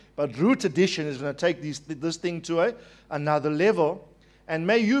multi-millionaire, but Ruth's addition is going to take this thing to another level. And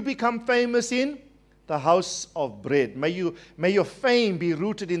may you become famous in the house of bread. May your fame be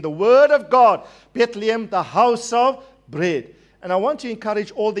rooted in the word of God. Bethlehem, the house of bread. And I want to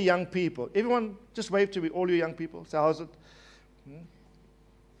encourage all the young people. Everyone, just wave to me, all you young people. Say, how's it?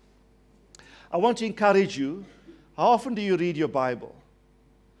 I want to encourage you. How often do you read your Bible?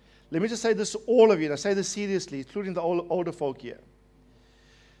 Let me just say this to all of you, and I say this seriously, including the older folk here.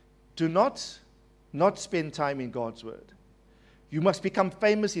 Do not spend time in God's word. You must become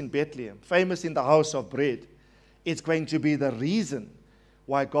famous in Bethlehem, famous in the house of bread. It's going to be the reason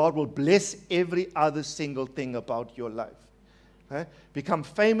why God will bless every other single thing about your life. Right? Become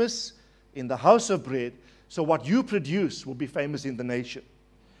famous in the house of bread, so what you produce will be famous in the nation.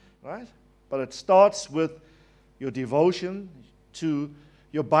 Right? But it starts with your devotion to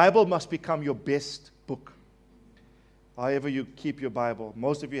your Bible must become your best book. However you keep your Bible,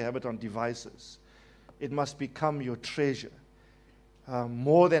 most of you have it on devices. It must become your treasure.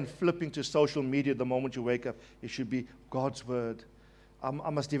 More than flipping to social media the moment you wake up, it should be God's word. I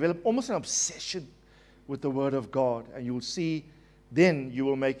must develop almost an obsession with the word of God, and you will see, then you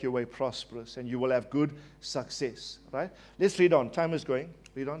will make your way prosperous and you will have good success. Right? Let's read on. Time is going.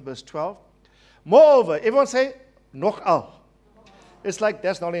 Read on, verse 12. Moreover, everyone say, nochal. It's like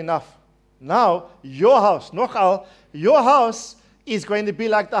that's not enough. Now, your house, nochal, your house is going to be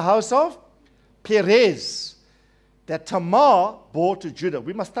like the house of Perez that Tamar bore to Judah.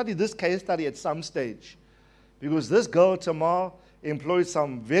 We must study this case study at some stage, because this girl, Tamar, employed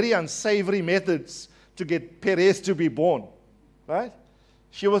some very unsavory methods to get Perez to be born. Right?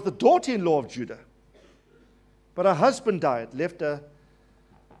 She was the daughter-in-law of Judah. But her husband died, left her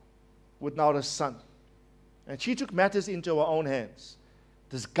without a son. And she took matters into her own hands,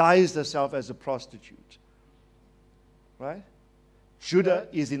 disguised herself as a prostitute. Right? Judah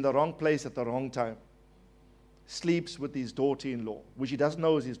is in the wrong place at the wrong time. Sleeps with his daughter-in-law, which he doesn't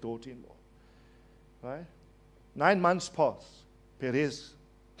know is his daughter-in-law. Right? 9 months pass. Perez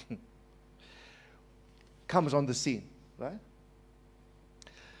comes on the scene. Right?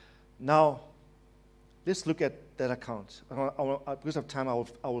 Now, let's look at that account. Because of time,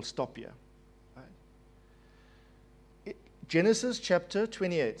 I will stop here. Right? Genesis chapter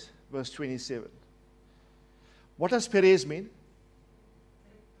 28, verse 27. What does Perez mean?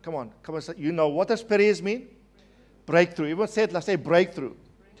 Come on. You know, what does Perez mean? Breakthrough. Everyone say it, let's say breakthrough.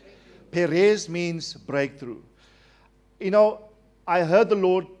 Perez means breakthrough. You know, I heard the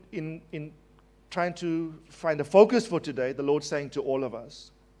Lord in trying to find a focus for today, the Lord saying to all of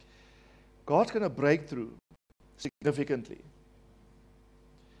us, God's going to break through significantly.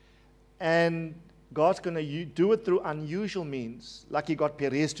 And God's going to do it through unusual means, like he got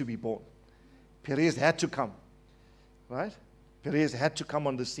Perez to be born. Perez had to come, right? Perez had to come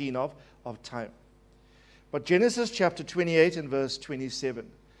on the scene of time. But Genesis chapter 28 and verse 27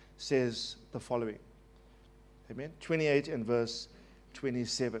 says the following. Amen? 28 and verse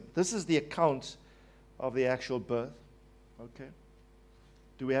 27. This is the account of the actual birth. Okay.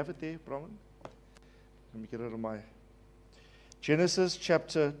 Do we have it there, Brahman? Let me get rid of my... Genesis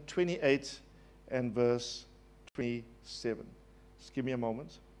chapter 28 and verse 27. Just give me a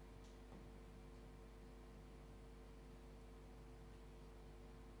moment.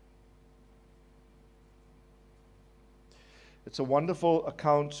 It's a wonderful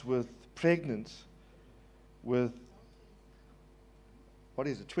account with pregnant, with, what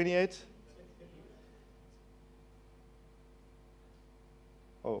is it, 28?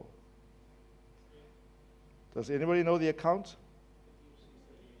 Oh. Does anybody know the account?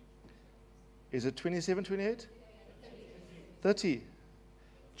 Is it 27, 28? 30.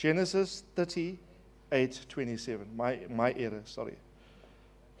 Genesis 38, 27. My error, sorry.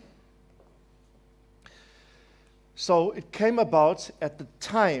 So it came about at the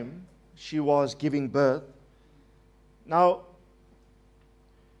time she was giving birth. Now,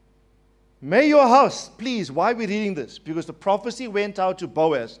 may your house, please, why are we reading this? Because the prophecy went out to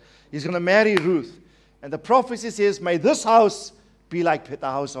Boaz. He's going to marry Ruth. And the prophecy says, may this house be like the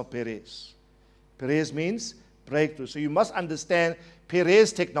house of Perez. Perez means breakthrough. So you must understand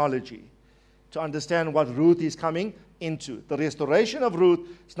Perez technology to understand what Ruth is coming into. The restoration of Ruth,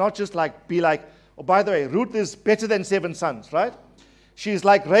 it's not just like, be like, oh, by the way, Ruth is better than 7 sons, right? She's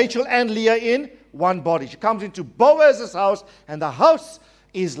like Rachel and Leah in one body. She comes into Boaz's house, and the house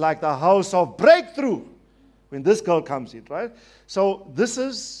is like the house of breakthrough when this girl comes in, right? So this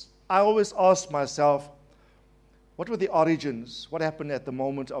is, I always ask myself, what were the origins? What happened at the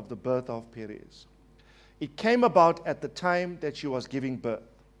moment of the birth of Perez? It came about at the time that she was giving birth.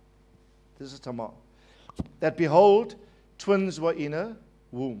 This is Tamar. That behold, twins were in her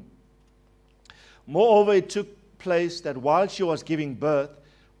womb. Moreover, it took place that while she was giving birth,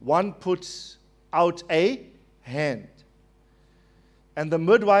 one puts out a hand. And the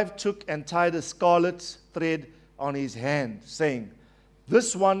midwife took and tied a scarlet thread on his hand, saying,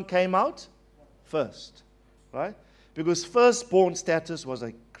 this one came out first. Right? Because firstborn status was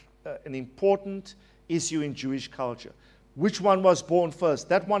an important issue in Jewish culture. Which one was born first?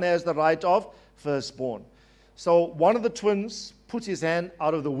 That one has the right of firstborn. So one of the twins puts his hand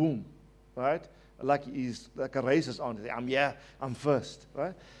out of the womb, right? Like he's like a racist on it. I'm first,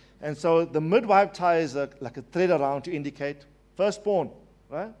 right? And so the midwife ties like a thread around to indicate firstborn,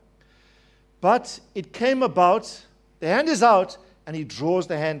 right? But it came about, the hand is out, and he draws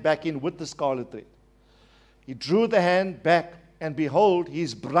the hand back in with the scarlet thread. He drew the hand back, and behold,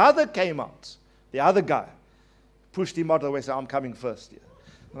 his brother came out. The other guy pushed him out of the way, said, I'm coming first here.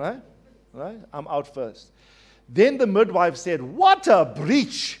 Right? I'm out first. Then the midwife said, what a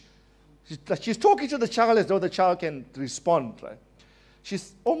breach. She's talking to the child as though the child can respond. Right?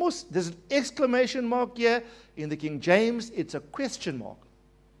 She's almost, there's an exclamation mark here. In the King James, it's a question mark.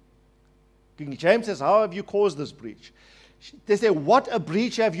 King James says, how have you caused this breach? They say, what a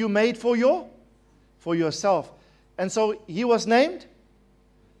breach have you made for yourself? And so he was named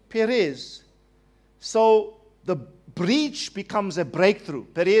Perez. So the breach becomes a breakthrough.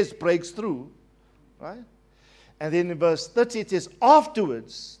 Perez breaks through, right? And then in verse 30 it says,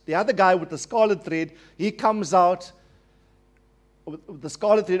 afterwards, the other guy with the scarlet thread, he comes out with the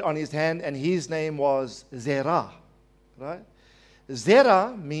scarlet thread on his hand, and his name was Zerah, right?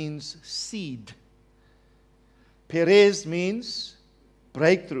 Zerah means seed. Perez means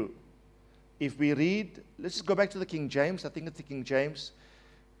breakthrough. If we read, let's just go back to the King James. I think it's the King James.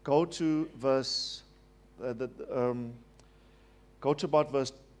 Go to verse, go to about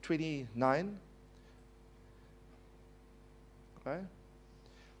verse 29. Okay?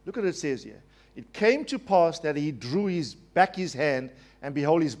 Look at what it says here. It came to pass that he drew back his hand, and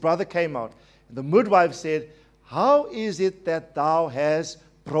behold, his brother came out. And the midwife said, how is it that thou hast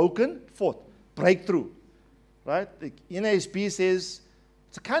broken forth? Breakthrough. Right? The NASB says,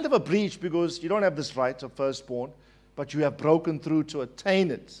 it's a kind of a breach because you don't have this right of firstborn, but you have broken through to attain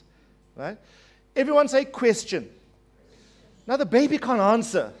it. Right? Everyone say question. Now the baby can't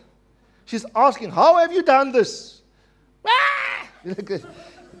answer. She's asking, how have you done this? Ah!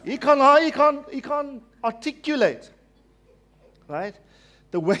 He can't articulate. Right?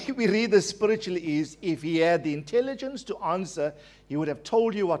 The way we read this spiritually is, if he had the intelligence to answer, he would have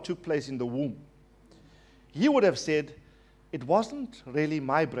told you what took place in the womb. He would have said, it wasn't really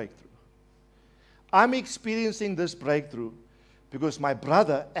my breakthrough. I'm experiencing this breakthrough because my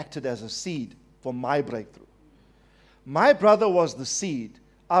brother acted as a seed. for my breakthrough. My brother was the seed.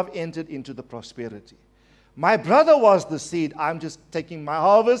 I've entered into the prosperity. My brother was the seed. I'm just taking my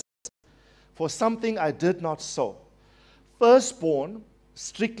harvest for something I did not sow. Firstborn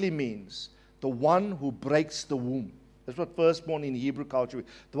strictly means the one who breaks the womb. That's what firstborn in Hebrew culture is.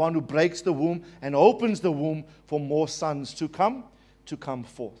 The one who breaks the womb and opens the womb for more sons to come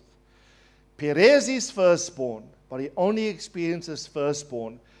forth. Perez is firstborn, but he only experiences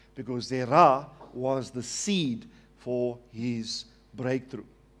firstborn because Zerah was the seed for his breakthrough.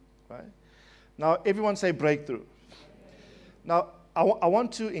 Right? Now, everyone say breakthrough. Now, I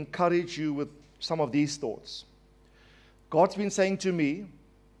want to encourage you with some of these thoughts. God's been saying to me,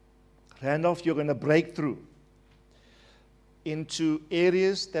 Randolph, you're going to break through into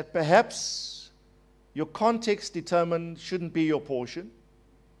areas that perhaps your context determined shouldn't be your portion,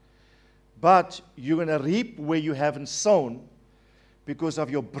 but you're going to reap where you haven't sown because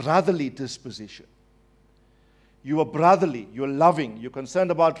of your brotherly disposition. You are brotherly, you're loving, you're concerned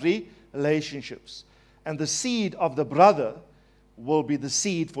about relationships. And the seed of the brother will be the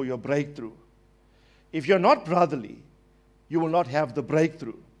seed for your breakthrough. If you're not brotherly, you will not have the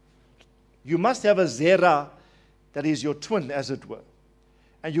breakthrough. You must have a Zerah that is your twin, as it were.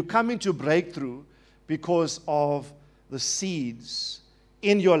 And you come into breakthrough because of the seeds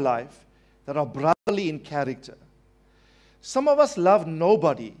in your life that are brotherly in character. Some of us love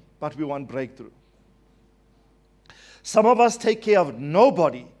nobody, but we want breakthrough. Some of us take care of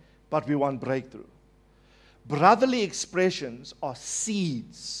nobody, but we want breakthrough. Brotherly expressions are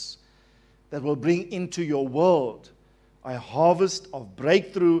seeds that will bring into your world a harvest of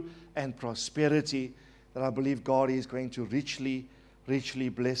breakthrough and prosperity that I believe God is going to richly, richly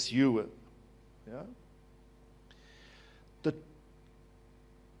bless you with. Yeah?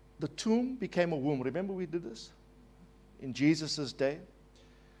 The tomb became a womb. Remember we did this? In Jesus' day.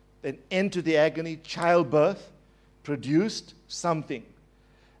 Then into the agony, childbirth produced something.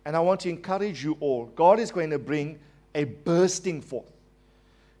 And I want to encourage you all. God is going to bring a bursting forth.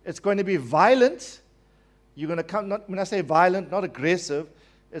 It's going to be violent. You're going to come, not, when I say violent, not aggressive,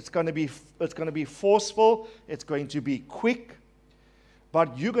 it's going to be forceful, it's going to be quick,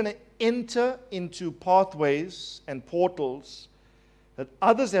 but you're going to enter into pathways and portals that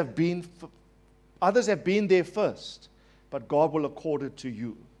others have been there first, but God will accord it to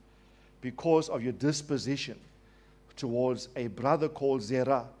you because of your disposition towards a brother called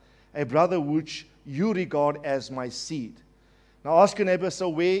Zerah, a brother which you regard as my seed. Now ask your neighbor, so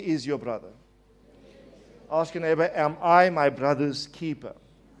where is your brother? Ask your neighbor, am I my brother's keeper?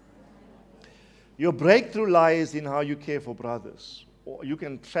 Your breakthrough lies in how you care for brothers. Or you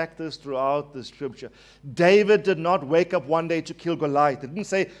can track this throughout the scripture. David did not wake up one day to kill Goliath. He didn't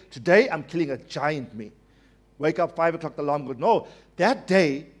say, today I'm killing a giant me. Wake up 5 o'clock, the alarm goes. No, that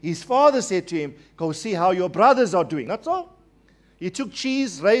day his father said to him, go see how your brothers are doing. That's all. He took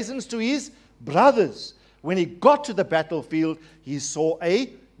cheese, raisins to his brothers. When he got to the battlefield, he saw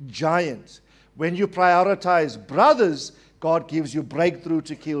a giant. When you prioritize brothers, God gives you breakthrough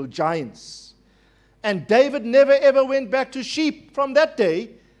to kill giants. And David never ever went back to sheep from that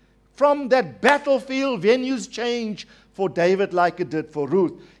day. From that battlefield, venues change for David like it did for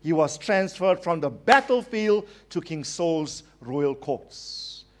Ruth. He was transferred from the battlefield to King Saul's royal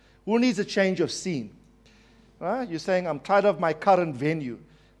courts. Who needs a change of scene? You're saying, I'm tired of my current venue,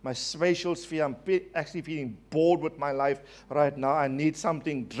 my spatial sphere. I'm actually feeling bored with my life right now. I need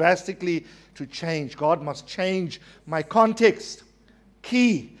something drastically to change. God must change my context.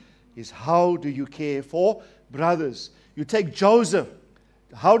 Key is how do you care for brothers? You take Joseph.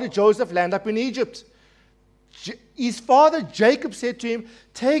 How did Joseph land up in Egypt? His father Jacob said to him,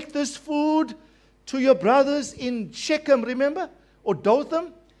 take this food to your brothers in Shechem, remember? Or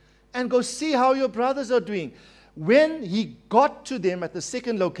Dothan, and go see how your brothers are doing. When he got to them at the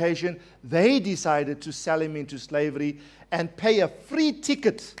second location, they decided to sell him into slavery and pay a free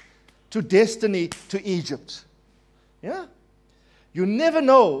ticket to destiny to Egypt. Yeah? You never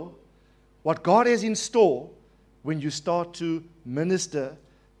know what God has in store when you start to minister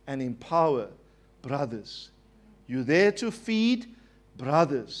and empower brothers. You're there to feed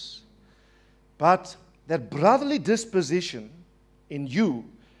brothers. But that brotherly disposition in you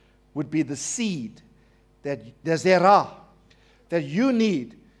would be the seed, that the Zerah, that you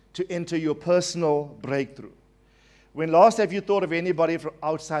need to enter your personal breakthrough. When last have you thought of anybody from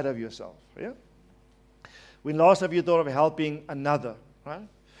outside of yourself? Yeah? When last have you thought of helping another? Right?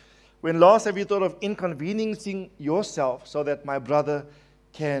 When last have you thought of inconveniencing yourself so that my brother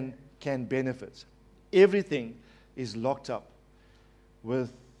can benefit? Everything is locked up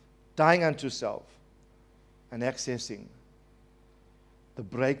with dying unto self and accessing the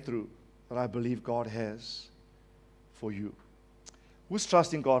breakthrough that I believe God has for you. Who's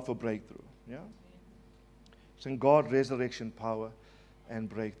trusting God for breakthrough? Yeah? It's in God, resurrection power, and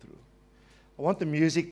breakthrough. I want the music